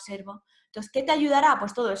cuando la observo. Entonces, ¿qué te ayudará?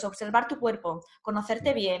 Pues todo eso, observar tu cuerpo,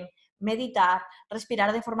 conocerte bien, meditar,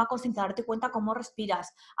 respirar de forma consciente, darte cuenta cómo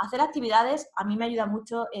respiras, hacer actividades. A mí me ayuda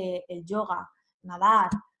mucho el yoga, nadar.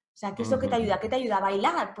 O sea, ¿qué es lo que te ayuda? ¿Qué Ujú. te ayuda? ¿A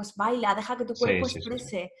bailar? Pues baila, deja que tu Sí, cuerpo sí, sí, sí.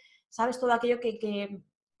 exprese. ¿Sabes? Todo aquello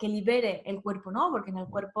que libere el cuerpo, ¿no? Porque en el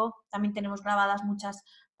cuerpo también tenemos grabadas muchas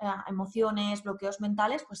emociones, bloqueos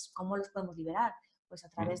mentales, pues ¿cómo los podemos liberar? Pues a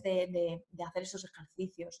través de hacer esos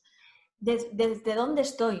ejercicios. ¿Desde dónde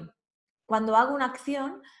estoy? Cuando hago una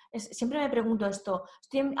acción, siempre me pregunto esto,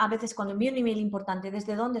 a veces cuando envío un email importante,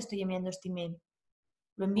 ¿desde dónde estoy enviando este email?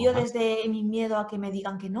 ¿Lo envío Ajá. desde mi miedo a que me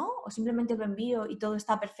digan que no? ¿O simplemente lo envío y todo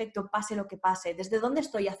está perfecto, pase lo que pase? ¿Desde dónde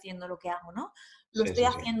estoy haciendo lo que hago, no? ¿Lo Sí, estoy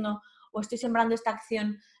sí, sí. haciendo o estoy sembrando esta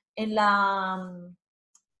acción en la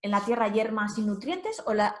tierra yerma sin nutrientes,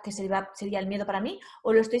 que sería el miedo para mí,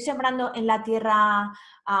 o lo estoy sembrando en la tierra,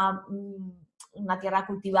 una tierra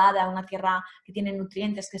cultivada, una tierra que tiene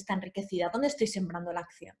nutrientes, que está enriquecida? ¿Dónde estoy sembrando la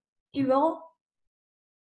acción? Y luego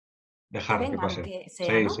que Dejar que venga lo pase. que sea,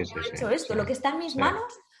 Sí, ¿no? sí, Yo sí, he sí, hecho esto, sí, lo que está en mis sí.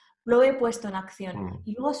 manos lo he puesto en acción Mm.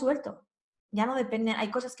 y luego suelto. Ya no depende, hay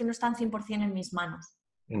cosas que no están 100% en mis manos.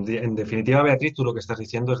 En definitiva, Beatriz, tú lo que estás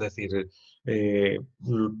diciendo es decir,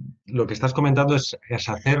 lo que estás comentando es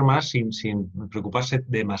hacer más sin preocuparse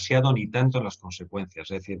demasiado ni tanto en las consecuencias.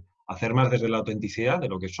 Es decir, hacer más desde la autenticidad de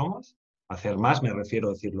lo que somos. Hacer más, me refiero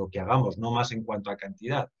a decir lo que hagamos, no más en cuanto a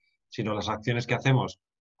cantidad, sino las acciones que hacemos,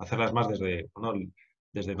 hacerlas más desde, bueno,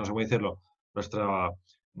 desde, no sé cómo decirlo, nuestra,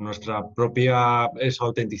 nuestra propia esa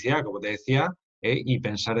autenticidad, como te decía, y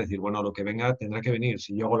pensar, decir, bueno, lo que venga tendrá que venir.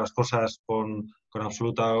 Si yo hago las cosas con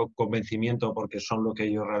absoluto convencimiento porque son lo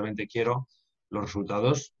que yo realmente quiero, los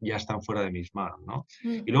resultados ya están fuera de mis manos, ¿no? Y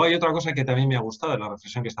Mm. luego hay otra cosa que también me ha gustado, la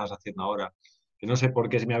reflexión que estabas haciendo ahora, que no sé por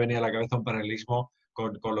qué se me ha venido a la cabeza un paralelismo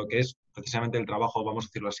con lo que es precisamente el trabajo, vamos a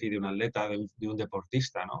decirlo así, de un atleta, de un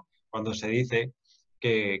deportista, ¿no? Cuando se dice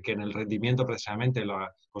que en el rendimiento, precisamente,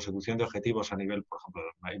 la consecución de objetivos a nivel, por ejemplo,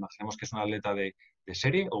 imaginemos que es un atleta de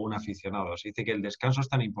serie o un aficionado. Se dice que el descanso es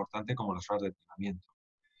tan importante como las horas de entrenamiento.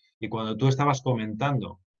 Y cuando tú estabas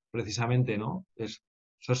comentando, precisamente, ¿no?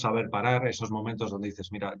 Eso es saber parar, esos momentos donde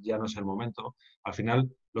dices, mira, ya no es el momento. Al final,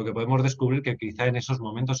 lo que podemos descubrir que quizá en esos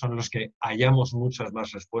momentos son los que hallamos muchas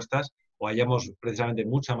más respuestas o hallamos precisamente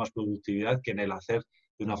mucha más productividad que en el hacer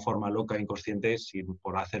de una forma loca, inconsciente, sin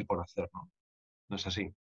por hacer, ¿no? ¿No es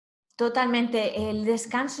así? Totalmente. El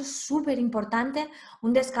descanso es súper importante,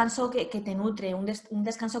 un descanso que te nutre, un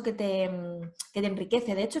descanso que te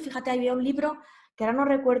enriquece. De hecho, fíjate, había un libro que ahora no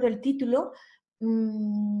recuerdo el título,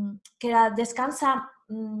 que era descansa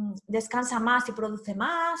más y produce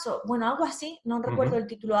más, o bueno, algo así, no recuerdo el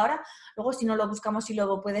título ahora, luego si no lo buscamos y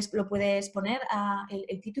luego lo puedes poner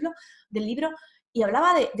el título del libro, y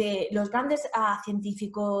hablaba de los grandes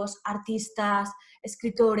científicos, artistas,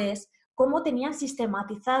 escritores, cómo tenían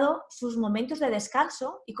sistematizado sus momentos de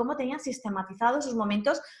descanso y cómo tenían sistematizado sus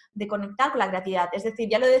momentos de conectar con la creatividad. Es decir,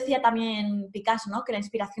 ya lo decía también Picasso, ¿no? Que la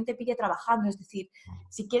inspiración te pille trabajando, es decir,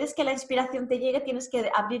 si quieres que la inspiración te llegue, tienes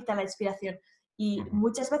que abrirte a la inspiración. Y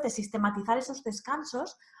muchas veces sistematizar esos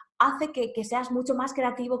descansos hace que seas mucho más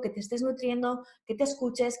creativo, que te estés nutriendo, que te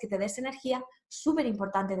escuches, que te des energía. Súper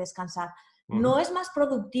importante descansar. No es más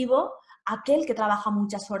productivo aquel que trabaja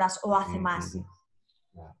muchas horas o hace más,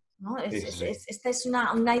 ¿no? Esta es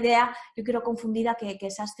una idea, yo creo, confundida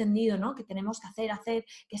que se ha extendido, ¿no? Que tenemos que hacer,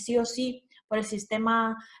 que sí o sí, por el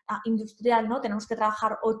sistema industrial, ¿no? Tenemos que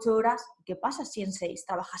trabajar 8 horas. ¿Qué pasa si en 6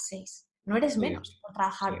 trabajas 6? No eres menos por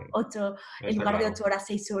trabajar 8 en lugar de 8 horas,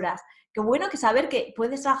 6 horas. Qué bueno que saber que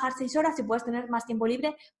puedes trabajar 6 horas y puedes tener más tiempo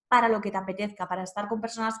libre para lo que te apetezca, para estar con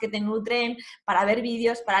personas que te nutren, para ver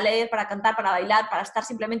vídeos, para leer, para cantar, para bailar, para estar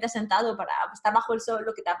simplemente sentado, para estar bajo el sol,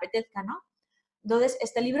 lo que te apetezca, ¿no? Entonces,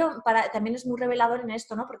 este libro también es muy revelador en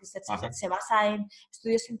esto, ¿no? Porque se basa en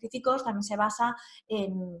estudios científicos, también se basa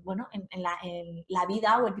en, bueno, en la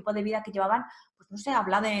vida o el tipo de vida que llevaban, pues no sé,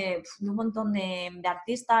 habla de un montón de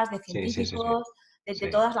artistas, de científicos, de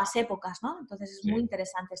todas las épocas, ¿no? Entonces es muy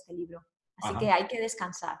interesante este libro. Así que hay que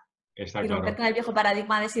descansar. Está Y romper claro. con el viejo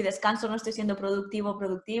paradigma de si descanso no estoy siendo productivo o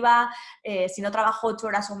productiva, si no trabajo 8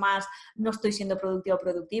 horas o más no estoy siendo productivo o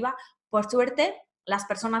productiva. Por suerte, las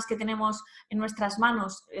personas que tenemos en nuestras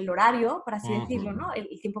manos el horario, por así decirlo, ¿no? El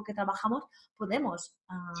tiempo que trabajamos, podemos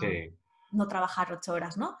no trabajar 8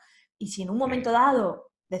 horas, ¿no? Y si en un momento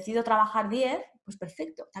dado decido trabajar 10, pues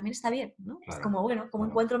perfecto, también está bien, ¿no? Claro, es como, bueno, como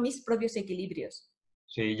encuentro mis propios equilibrios.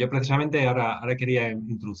 Sí, yo precisamente ahora quería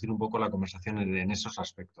introducir un poco la conversación en esos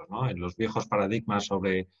aspectos, ¿no? En los viejos paradigmas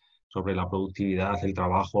sobre la productividad, el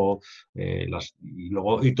trabajo,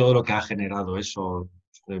 y todo lo que ha generado eso,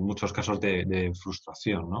 en muchos casos de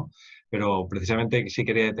frustración, ¿no? Pero precisamente sí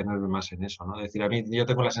quería detenerme más en eso, ¿no? Es decir, a mí yo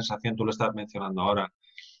tengo la sensación, tú lo estás mencionando ahora,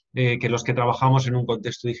 que los que trabajamos en un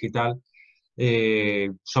contexto digital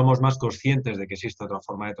somos más conscientes de que existe otra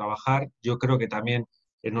forma de trabajar. Yo creo que también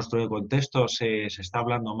en nuestro contexto se está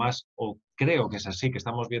hablando más, o creo que es así, que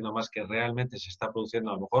estamos viendo más que realmente se está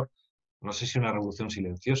produciendo a lo mejor, no sé si una revolución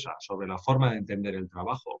silenciosa, sobre la forma de entender el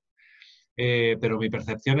trabajo. Pero mi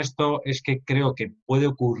percepción esto es que creo que puede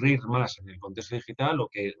ocurrir más en el contexto digital o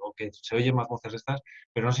que se oyen más voces de estas,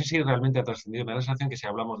 pero no sé si realmente ha trascendido. Me da la sensación que si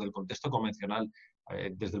hablamos del contexto convencional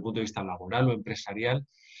desde el punto de vista laboral o empresarial,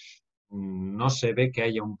 no se ve que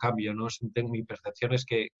haya un cambio, ¿no? Mi percepción es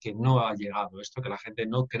que no ha llegado esto, que la gente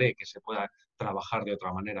no cree que se pueda trabajar de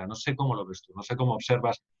otra manera. No sé cómo lo ves tú, no sé cómo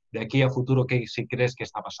observas de aquí a futuro que si crees que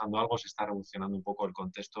está pasando algo, se está revolucionando un poco el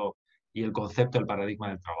contexto y el concepto, el paradigma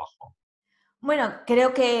del trabajo. Bueno,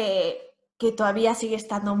 creo que todavía sigue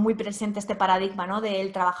estando muy presente este paradigma, ¿no?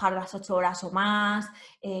 Del trabajar las 8 horas o más,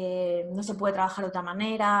 no se puede trabajar de otra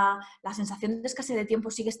manera, la sensación de escasez de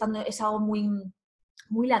tiempo sigue estando, es algo muy,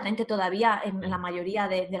 muy latente todavía en la mayoría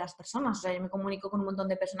de las personas. O sea, yo me comunico con un montón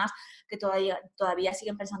de personas que todavía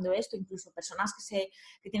siguen pensando esto, incluso personas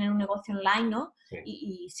que tienen un negocio online, ¿no? Sí.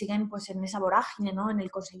 Y siguen pues en esa vorágine, ¿no? En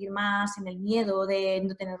el conseguir más, en el miedo de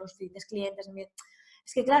no tener los suficientes clientes.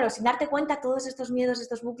 Es que claro, sin darte cuenta, todos estos miedos,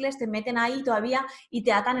 estos bucles te meten ahí todavía y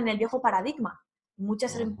te atan en el viejo paradigma.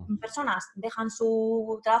 Muchas personas dejan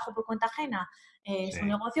su trabajo por cuenta ajena, su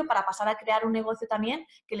negocio, para pasar a crear un negocio también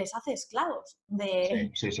que les hace esclavos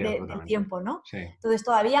del tiempo, ¿no? Sí. Entonces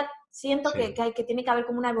todavía siento que tiene que haber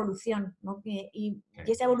como una evolución, ¿no? Y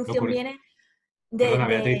esa evolución viene Perdona,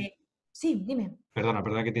 Beatriz. Sí, dime.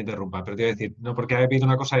 Perdona que te interrumpa, pero te iba a decir, no, porque ha habido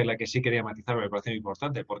una cosa en la que sí quería matizar, me parece muy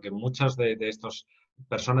importante, porque muchas de estas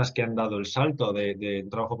personas que han dado el salto de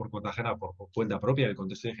trabajo por cuenta ajena, por cuenta propia del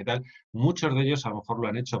contexto digital, muchos de ellos a lo mejor lo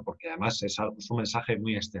han hecho porque además es un mensaje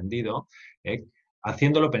muy extendido,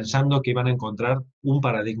 haciéndolo pensando que iban a encontrar un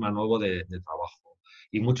paradigma nuevo de trabajo.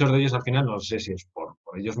 Y muchos de ellos al final, no sé si es por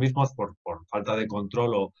ellos mismos, por falta de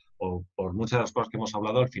control o por muchas de las cosas que hemos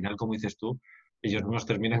hablado, al final, como dices tú, ellos mismos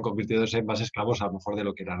terminan convirtiéndose en más esclavos a lo mejor de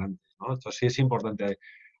lo que eran antes, ¿no? Entonces sí es importante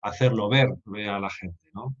hacerlo ver a la gente,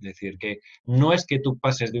 ¿no? Es decir, que no es que tú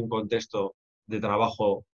pases de un contexto de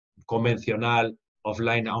trabajo convencional,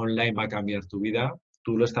 offline a online, va a cambiar tu vida,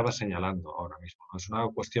 tú lo estabas señalando ahora mismo, ¿no? Es una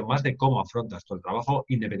cuestión más de cómo afrontas tú el trabajo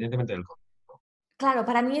independientemente del contexto. Claro,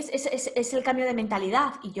 para mí es el cambio de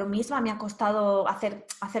mentalidad, y yo misma me ha costado hacer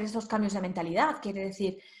esos cambios de mentalidad. Quiere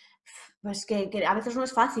decir, pues que a veces no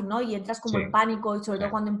es fácil, ¿no? Y entras como Sí, en pánico, y sobre sí.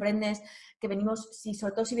 todo cuando emprendes, que venimos,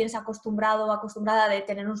 sobre todo si vienes acostumbrado o acostumbrada de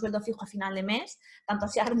tener un sueldo fijo a final de mes, tanto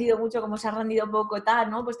si has rendido mucho como si has rendido poco y tal,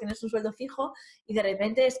 ¿no? Pues tienes un sueldo fijo y de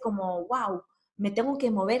repente es como, wow, me tengo que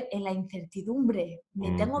mover en la incertidumbre,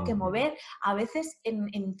 me tengo que Ujú. mover a veces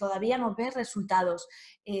en todavía no ver resultados.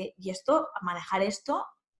 Y esto, manejar esto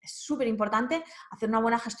es súper importante, hacer una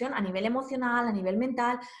buena gestión a nivel emocional, a nivel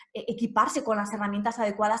mental, equiparse con las herramientas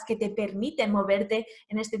adecuadas que te permiten moverte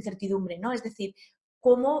en esta incertidumbre, ¿no? Es decir,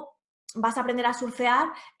 cómo vas a aprender a surfear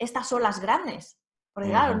estas olas grandes. Porque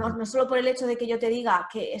claro, Ujú. no solo por el hecho de que yo te diga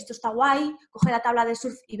que esto está guay, coge la tabla de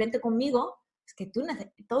surf y vente conmigo, es que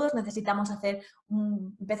todos necesitamos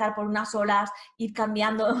empezar por unas olas, ir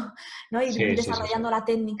cambiando, ¿no? Ir Sí, sí, sí, sí. desarrollando la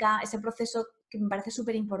técnica, ese proceso que me parece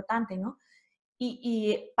súper importante, ¿no?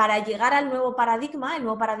 Y para llegar al nuevo paradigma, el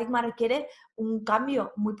nuevo paradigma requiere un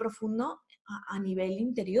cambio muy profundo a nivel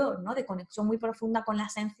interior, ¿no? De conexión muy profunda con la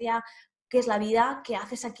esencia, qué es la vida, qué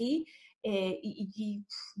haces aquí.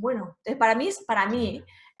 Bueno, para mí,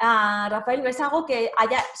 Rafael, no es algo que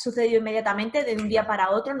haya sucedido inmediatamente de un día para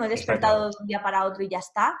otro, no he Está claro. despertado de un día para otro y ya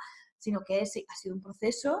está, sino que ha sido un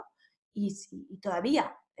proceso y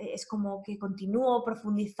todavía es como que continúo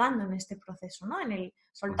profundizando en este proceso, ¿no? En el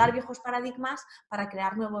soltar Ujú. viejos paradigmas para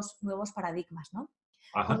crear nuevos paradigmas, ¿no?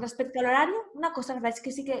 Con Ajá. respecto al horario, una cosa, la verdad es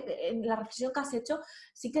que sí que en la reflexión que has hecho,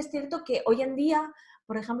 sí que es cierto que hoy en día,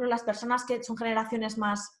 por ejemplo, las personas que son generaciones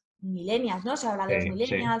más millennials, ¿no? Se habla de los Sí, sí.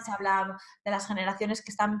 millennials, se habla de las generaciones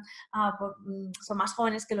que están, son más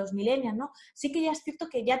jóvenes que los millennials, ¿no? Sí que ya es cierto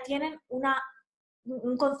que ya tienen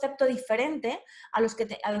un concepto diferente a los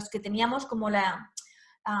que teníamos como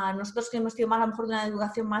nosotros que hemos tenido más a lo mejor de una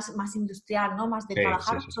educación más industrial, ¿no? Más de Sí,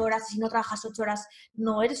 trabajar sí, sí, sí. 8 horas, y si no trabajas 8 horas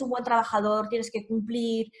no eres un buen trabajador, tienes que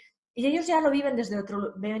cumplir. Y ellos ya lo viven desde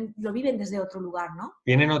otro lugar, ¿no?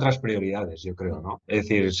 Tienen otras prioridades, yo creo, ¿no? Es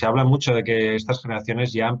decir, se habla mucho de que estas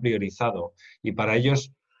generaciones ya han priorizado y para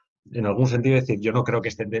ellos, en algún sentido, es decir, yo no creo que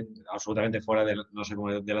estén absolutamente fuera de, no sé,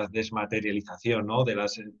 de la desmaterialización, ¿no?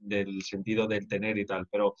 Del sentido del tener y tal,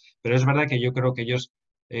 pero es verdad que yo creo que ellos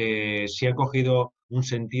sí han cogido un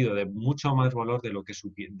sentido de mucho más valor de lo que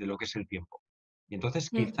es el tiempo. Y entonces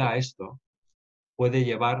Mm. quizá esto puede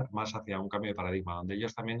llevar más hacia un cambio de paradigma, donde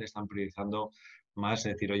ellos también están priorizando más,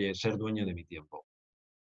 decir, oye, ser dueño de mi tiempo.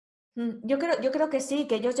 Yo creo que sí,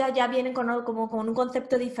 que ellos ya vienen como con un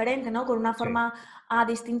concepto diferente, ¿no? Con una Sí, forma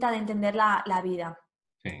distinta de entender la vida.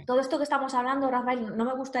 sí. Todo esto que estamos hablando, Rafael, no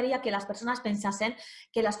me gustaría que las personas pensasen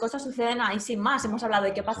que las cosas suceden ahí sin más. Hemos hablado de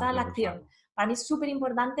No, qué eso pasa en la está acción. claro. Para mí es súper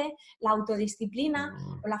importante la autodisciplina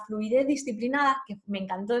Mm. o la fluidez disciplinada, que me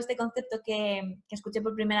encantó este concepto que escuché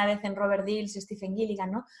por primera vez en Robert Dills y Stephen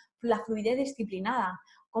Gilligan, ¿no? La fluidez disciplinada.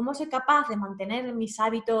 ¿Cómo soy capaz de mantener mis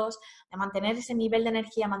hábitos, de mantener ese nivel de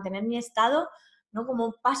energía, mantener mi estado, ¿no?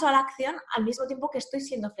 Como paso a la acción al mismo tiempo que estoy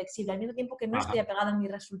siendo flexible, al mismo tiempo que no estoy Ajá. apegada a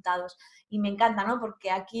mis resultados? Y me encanta, ¿no?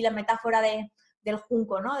 Porque aquí la metáfora del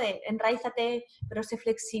junco, ¿no? De enraízate, pero sé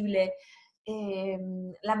flexible.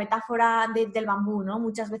 La metáfora del bambú, ¿no?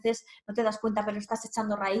 Muchas veces no te das cuenta, pero estás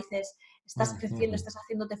echando raíces, estás creciendo, Ujú. estás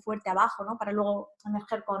haciéndote fuerte abajo, ¿no? Para luego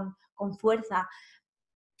emerger con fuerza.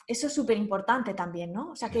 Eso es súper importante también,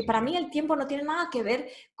 ¿no? O sea, Sí, que sí, para sí. mí el tiempo no tiene nada que ver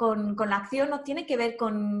con la acción, no tiene que ver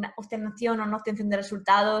con obtención o no obtención de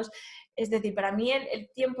resultados. Es decir, para mí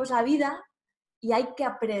el tiempo es la vida y hay que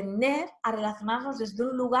aprender a relacionarnos desde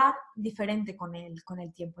un lugar diferente con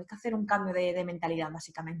el tiempo. Hay que hacer un cambio de mentalidad,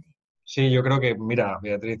 básicamente. Sí, yo creo que, mira,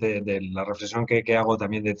 Beatriz, de la reflexión que hago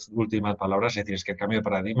también de tus últimas palabras, es decir, es que el cambio de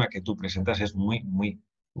paradigma que tú presentas es muy, muy,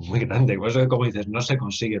 muy grande. Por eso, como dices, no se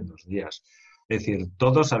consigue en 2 días. Es decir,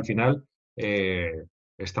 todos al final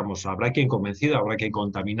habrá quien convencido, habrá quien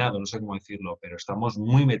contaminado, no sé cómo decirlo, pero estamos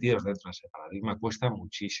muy metidos dentro de ese paradigma. Cuesta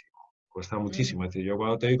muchísimo, cuesta Mm. muchísimo. Es decir, yo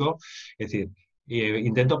cuando te digo, es decir,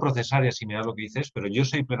 intento procesar y asimilar lo que dices, pero yo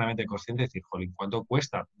soy plenamente consciente de decir, jolín, ¿cuánto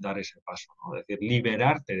cuesta dar ese paso? ¿No? Es decir,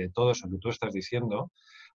 liberarte de todo eso que tú estás diciendo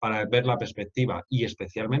para ver la perspectiva y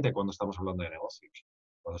especialmente cuando estamos hablando de negocios,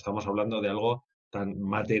 cuando estamos hablando de algo tan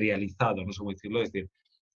materializado, no sé cómo decirlo, es decir,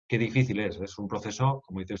 qué difícil es un proceso,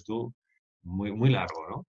 como dices tú, muy, muy largo,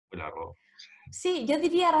 ¿no? Muy largo. Sí, yo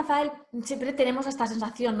diría, Rafael, siempre tenemos esta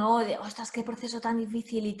sensación, ¿no? De, ostras, qué proceso tan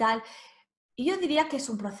difícil y tal. Y yo diría que es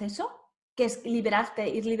un proceso, que es liberarte,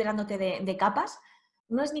 ir liberándote de capas.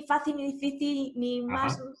 No es ni fácil ni difícil, ni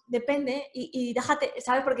más, Ajá, depende. Y déjate,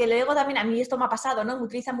 ¿sabes? Porque luego también a mí esto me ha pasado, ¿no? Me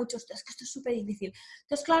utiliza mucho esto, es que esto es súper difícil.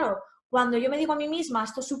 Entonces, claro, cuando yo me digo a mí misma,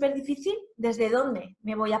 esto es súper difícil, ¿desde dónde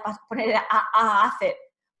me voy a poner a hacer?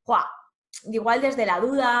 ¡Jua! Igual desde la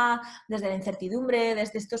duda, desde la incertidumbre,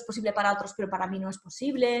 desde esto es posible para otros, pero para mí no es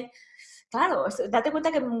posible. claro, date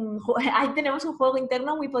cuenta que ahí tenemos un juego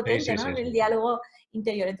interno muy Sí, potente, sí, ¿no? sí, En sí. el diálogo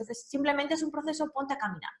interior. Entonces, simplemente es un proceso, ponte a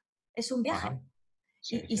caminar. Es un viaje. Ajá.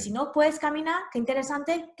 Sí, Y sí. si no puedes caminar, qué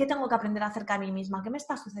interesante, ¿qué tengo que aprender acerca de mí misma? ¿Qué me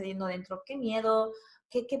está sucediendo dentro? ¿Qué miedo?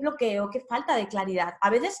 ¿Qué bloqueo? ¿Qué falta de claridad? A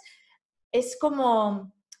veces es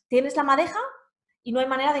como, tienes la madeja y no hay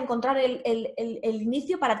manera de encontrar el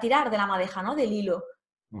inicio para tirar de la madeja, ¿no? Del hilo.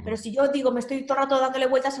 Pero Ujú. si yo digo, me estoy todo el rato dándole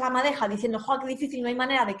vueltas a la madeja, diciendo, ¡joder, qué difícil, no hay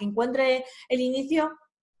manera de que encuentre el inicio!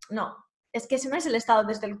 No, es que ese no es el estado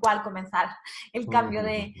desde el cual comenzar el cambio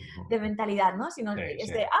de mentalidad, ¿no? Sino Sí, es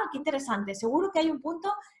sí. de, qué interesante, seguro que hay un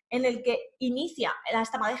punto en el que inicia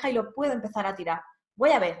esta madeja y lo puedo empezar a tirar.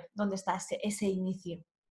 Voy a ver dónde está ese inicio.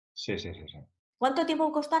 Sí, sí, sí, sí. ¿Cuánto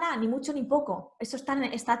tiempo costará? Ni mucho ni poco. Eso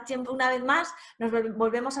está siempre, una vez más, nos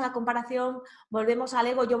volvemos a la comparación, volvemos al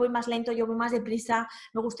ego, yo voy más lento, yo voy más deprisa,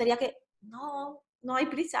 me gustaría que... No, no hay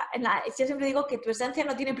prisa. Yo siempre digo que tu esencia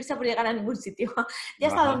no tiene prisa por llegar a ningún sitio. Ya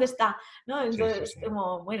está Ajá. donde está, ¿no? Sí, sí, Entonces, sí.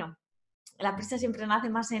 como, bueno, la prisa siempre nace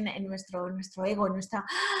más en nuestro ego, en nuestra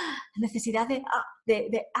necesidad de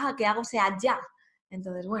que algo sea ya.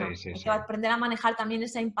 Entonces, Sí, bueno, sí, hay que sí. aprender a manejar también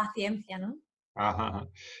esa impaciencia, ¿no? Ajá, ajá.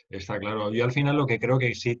 Está claro. Yo al final lo que creo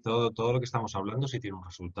que sí, todo lo que estamos hablando sí tiene un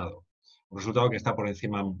resultado. Un resultado que está por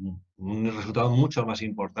encima, un resultado mucho más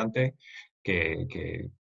importante que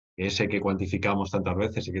ese que cuantificamos tantas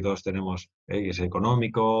veces y que todos tenemos, que es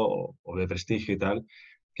económico o de prestigio y tal,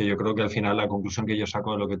 que yo creo que al final la conclusión que yo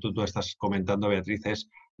saco de lo que tú estás comentando, Beatriz, es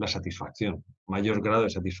la satisfacción, mayor grado de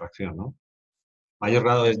satisfacción, ¿no? Mayor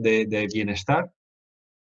grado de bienestar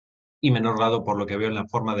y menor grado, por lo que veo en la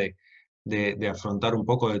forma de afrontar un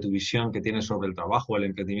poco de tu visión que tienes sobre el trabajo, el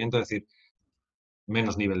emprendimiento, es decir,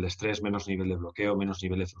 menos nivel de estrés, menos nivel de bloqueo, menos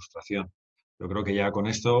nivel de frustración. Yo creo que ya con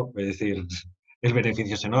esto, es decir, el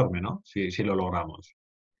beneficio es enorme, ¿no? Si lo logramos.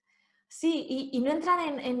 Sí, y no entrar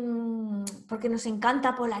porque nos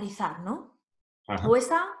encanta polarizar, ¿no? Ajá. O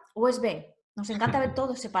es A o es B. Nos encanta ver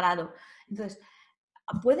todo separado. Entonces,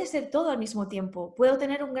 puede ser todo al mismo tiempo. Puedo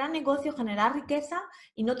tener un gran negocio, generar riqueza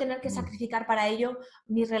y no tener que sacrificar para ello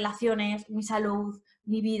mis relaciones, mi salud,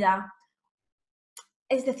 mi vida.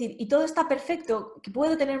 Es decir, y todo está perfecto, que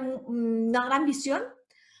puedo tener una gran visión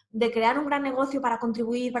de crear un gran negocio para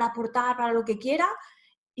contribuir, para aportar, para lo que quiera,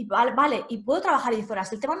 y vale, y puedo trabajar 10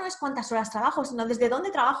 horas. El tema no es cuántas horas trabajo, sino desde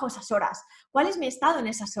dónde trabajo esas horas. ¿Cuál es mi estado en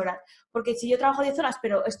esas horas? Porque si yo trabajo 10 horas,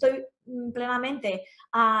 pero estoy plenamente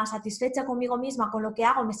satisfecha conmigo misma, con lo que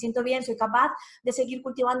hago, me siento bien, soy capaz de seguir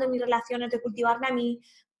cultivando mis relaciones, de cultivarme a mí,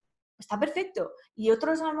 está perfecto. Y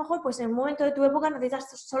otros a lo mejor, pues en un momento de tu época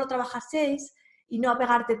necesitas solo trabajar 6 y no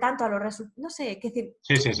apegarte tanto a los resultados. No sé, qué decir,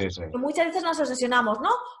 Sí, sí, sí, sí. que muchas veces nos obsesionamos, ¿no?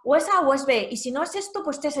 O es A o es B, y si no es esto,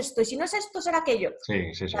 pues es esto, y si no es esto, será aquello.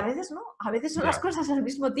 Sí, sí, Y sí. a veces no, a veces son las Ya, cosas al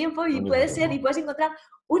mismo tiempo al y mismo puede ser, y tiempo. puedes encontrar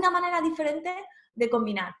una manera diferente de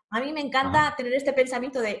combinar. A mí me Ajá. encanta tener este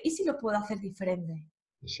pensamiento de, ¿y si lo puedo hacer diferente?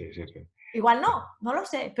 Sí, sí, sí. Igual no lo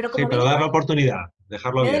sé, pero Sí, como pero mínimo dar la oportunidad,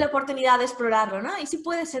 dejarlo me doy la abierto. oportunidad de explorarlo, ¿no? Y si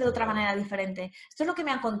puede ser de otra Claro. manera diferente. Esto es lo que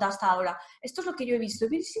me han contado hasta ahora. Esto es lo que yo he visto.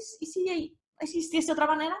 ¿Y si existiese otra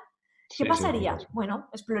manera? ¿Qué Sí, sí, pasaría? Bueno,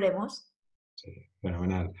 exploremos. sí,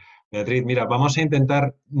 fenomenal. Beatriz, mira, vamos a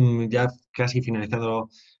intentar, ya casi finalizando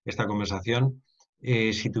esta conversación,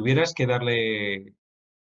 si tuvieras que darle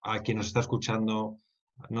a quien nos está escuchando,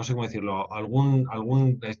 no sé cómo decirlo,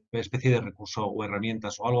 algún especie de recurso o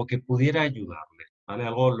herramientas o algo que pudiera ayudarle, ¿vale?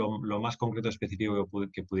 Algo lo más concreto específico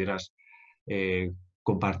que pudieras eh,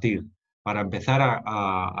 compartir para empezar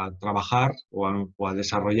a trabajar o a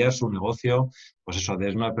desarrollar su negocio, pues eso,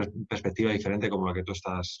 desde una perspectiva diferente como la que tú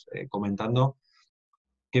estás comentando.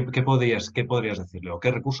 ¿Qué podrías decirle? ¿O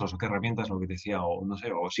qué recursos o qué herramientas, lo que te decía, o no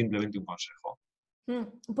sé, o simplemente un consejo?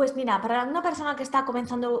 Pues mira, para una persona que está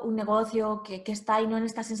comenzando un negocio, que está ahí no en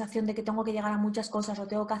esta sensación de que tengo que llegar a muchas cosas o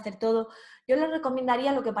tengo que hacer todo, yo le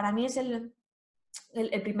recomendaría lo que para mí es el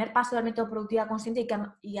primer paso del método productividad consciente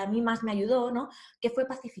y a mí más me ayudó, ¿no? Que fue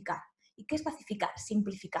pacificar. ¿Y qué es pacificar?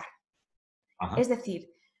 Simplificar. Ajá. Es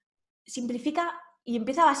decir, simplifica y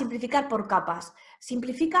empieza a simplificar por capas.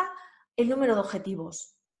 Simplifica el número de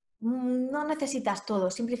objetivos. No necesitas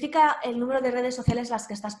todo. Simplifica el número de redes sociales en las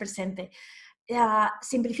que estás presente.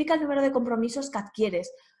 Simplifica el número de compromisos que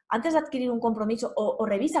adquieres. Antes de adquirir un compromiso o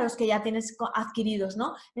revisa los que ya tienes adquiridos,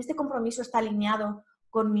 ¿no? ¿Este compromiso está alineado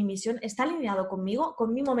con mi misión? ¿Está alineado conmigo,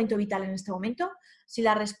 con mi momento vital en este momento? Si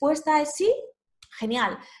la respuesta es sí,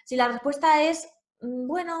 genial. Si la respuesta es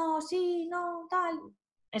bueno, sí, no, tal,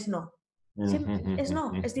 es no. Es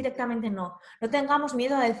no, es directamente no. No tengamos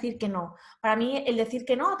miedo a decir que no. Para mí el decir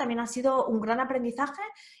que no también ha sido un gran aprendizaje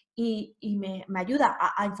y me ayuda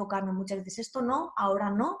a enfocarme muchas veces. Esto no, ahora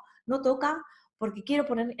no, no toca, porque quiero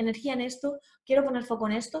poner energía en esto, quiero poner foco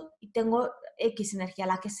en esto y tengo X energía,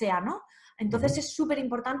 la que sea, ¿no? Entonces es súper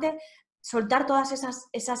importante soltar todas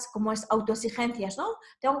esas como es autoexigencias, ¿no?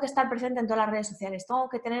 Tengo que estar presente en todas las redes sociales, tengo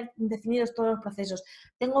que tener definidos todos los procesos,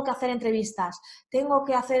 tengo que hacer entrevistas, tengo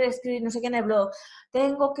que hacer escribir no sé qué en el blog,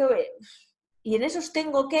 tengo que... Y en esos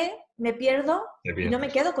tengo que, me pierdo Te y no me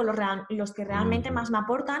pierdes. quedo con los que realmente más me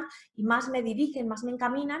aportan y más me dirigen, más me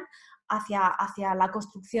encaminan hacia la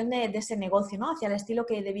construcción de ese negocio, ¿no? Hacia el estilo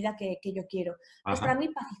de vida que yo quiero. Entonces, para Ajá, mí,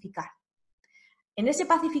 pacificar. En ese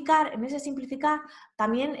pacificar, en ese simplificar,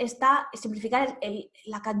 también está simplificar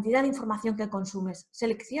la cantidad de información que consumes.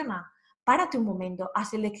 Selecciona, párate un momento a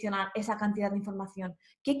seleccionar esa cantidad de información.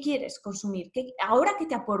 ¿Qué quieres consumir? ¿Ahora qué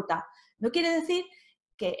te aporta? No quiere decir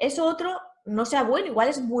que eso otro no sea bueno, igual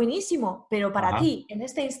es buenísimo, pero para ajá. ti en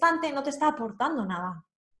este instante no te está aportando nada.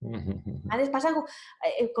 A veces pasa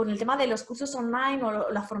con el tema de los cursos online o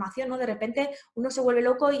la formación, ¿no? De repente uno se vuelve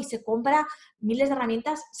loco y se compra miles de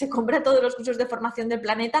herramientas, se compra todos los cursos de formación del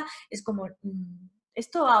planeta. Es como,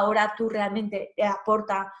 ¿esto ahora tú realmente te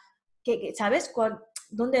aporta? ¿Sabes?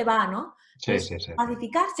 ¿Dónde va, no? Sí, sí, Entonces, sí.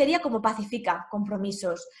 pacificar sería como pacifica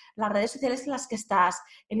compromisos, las redes sociales en las que estás,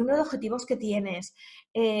 el número de objetivos que tienes.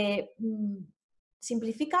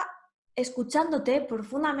 Simplifica escuchándote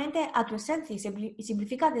profundamente a tu esencia y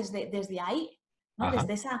simplifica desde ahí, ¿no? Ajá.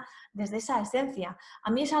 Desde esa esencia.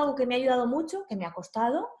 A mí es algo que me ha ayudado mucho, que me ha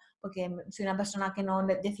costado, porque soy una persona que no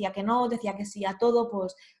decía que sí a todo,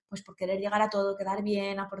 pues por querer llegar a todo, quedar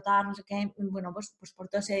bien, aportar, no sé qué, bueno, pues por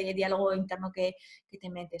todo ese diálogo interno que te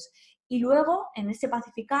metes. Y luego, en ese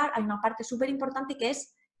pacificar, hay una parte súper importante que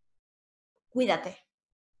es cuídate,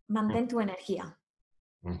 mantén tu energía.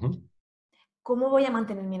 Ujú. ¿Cómo voy a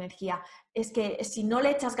mantener mi energía? Es que si no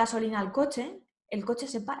le echas gasolina al coche, el coche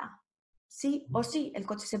se para. Sí o sí, el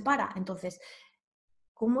coche se para. Entonces,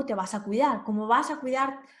 ¿cómo te vas a cuidar? ¿Cómo vas a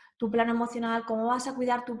cuidar tu plano emocional? ¿Cómo vas a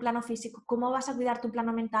cuidar tu plano físico? ¿Cómo vas a cuidar tu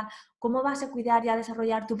plano mental? ¿Cómo vas a cuidar y a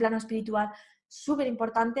desarrollar tu plano espiritual? Súper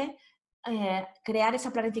importante crear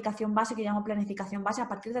esa planificación base que llamo planificación base, a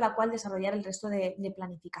partir de la cual desarrollar el resto de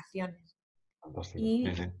planificaciones. Fantástico. Sí,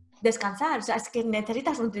 Y sí. descansar, o sea, es que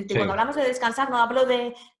necesitas un y Sí, cuando hablamos de descansar no hablo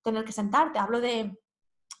de tener que sentarte, hablo de,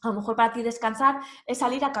 a lo mejor para ti descansar es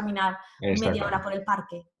salir a caminar media hora por exactamente. el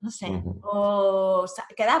parque, no sé, Ujú. o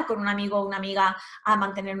quedar con un amigo o una amiga a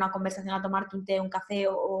mantener una conversación, a tomarte un té, un café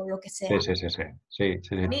o lo que Sí, sea. sí, sí, sí. Sí,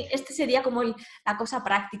 sí, A sí. mí este sería como la cosa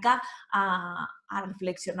práctica a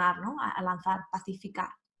reflexionar, ¿no? A lanzar, pacificar.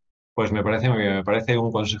 Pues me parece muy bien, me parece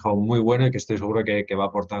un consejo muy bueno y que estoy seguro que va a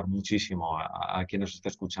aportar muchísimo a quien nos esté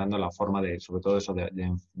escuchando la forma de, sobre todo eso,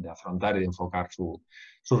 de afrontar y de enfocar su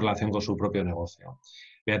relación con su propio negocio.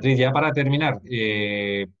 Beatriz, ya para terminar,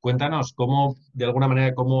 cuéntanos cómo, de alguna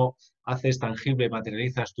manera, cómo haces tangible,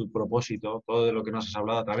 materializas tu propósito, todo de lo que nos has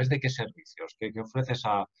hablado, a través de qué servicios, qué ofreces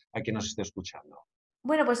a quien nos esté escuchando.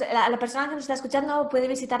 Bueno, pues la persona que nos está escuchando puede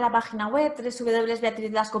visitar la página web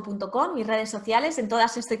www.beatrizblasco.com, mis redes sociales, en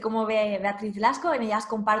todas estoy como Beatriz Blasco, en ellas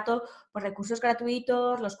comparto pues, recursos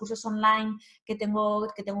gratuitos, los cursos online que tengo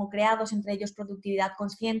creados, entre ellos productividad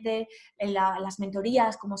consciente, las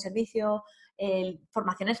mentorías como servicio,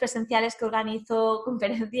 formaciones presenciales que organizo,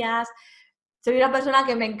 conferencias. Soy una persona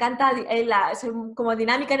que me encanta, soy como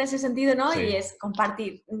dinámica en ese sentido, ¿no? Sí, Y es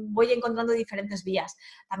compartir. Voy encontrando diferentes vías.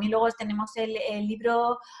 También luego tenemos el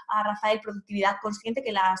libro a Rafael, Productividad Consciente,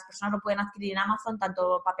 que las personas lo pueden adquirir en Amazon,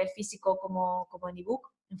 tanto papel físico como en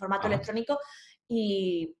ebook, en formato ajá, electrónico.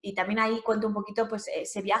 Y también ahí cuento un poquito pues,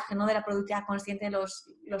 ese viaje, ¿no? De la productividad consciente,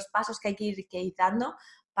 los pasos que ir dando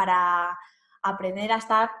para aprender a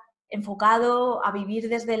estar enfocado, a vivir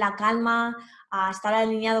desde la calma, a estar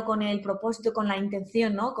alineado con el propósito, con la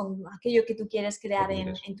intención, ¿no? Con aquello que tú quieres que crear en,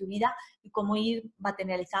 quieres. en tu vida y cómo ir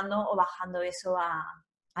materializando o bajando eso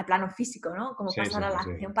al plano físico, ¿no? Cómo Sí, sí, pasar a sí, la sí.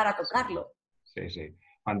 acción para Sí, tocarlo. sí, sí.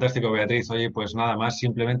 Fantástico, Beatriz. Oye, pues nada más,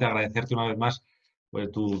 simplemente agradecerte una vez más pues,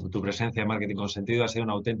 tu presencia en Marketing Consentido. Ha sido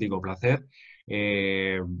un auténtico placer.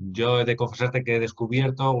 Yo he de confesarte que he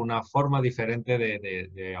descubierto una forma diferente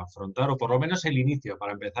de afrontar, o por lo menos el inicio,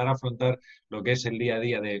 para empezar a afrontar lo que es el día a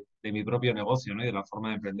día de mi propio negocio, ¿no? Y de la forma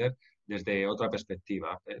de emprender desde otra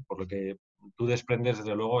perspectiva. Por lo que tú desprendes,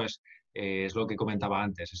 desde luego, es lo que comentaba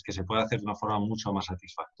antes, es que se puede hacer de una forma mucho más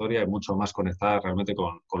satisfactoria y mucho más conectada realmente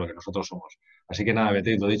con lo que nosotros somos. Así que nada,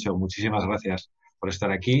 Beatriz, lo dicho, muchísimas gracias por estar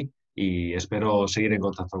aquí y espero seguir en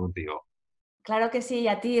contacto contigo. Claro que sí, y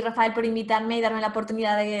a ti, Rafael, por invitarme y darme la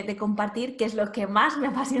oportunidad de compartir, que es lo que más me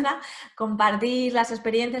apasiona, compartir las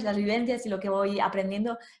experiencias, las vivencias y lo que voy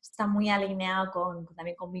aprendiendo está muy alineado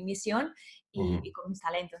también con mi misión y Ujú. con mis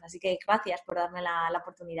talentos. Así que gracias por darme la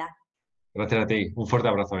oportunidad. Gracias a ti. Un fuerte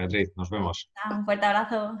abrazo, Beatriz. Nos vemos. Un fuerte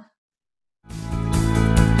abrazo.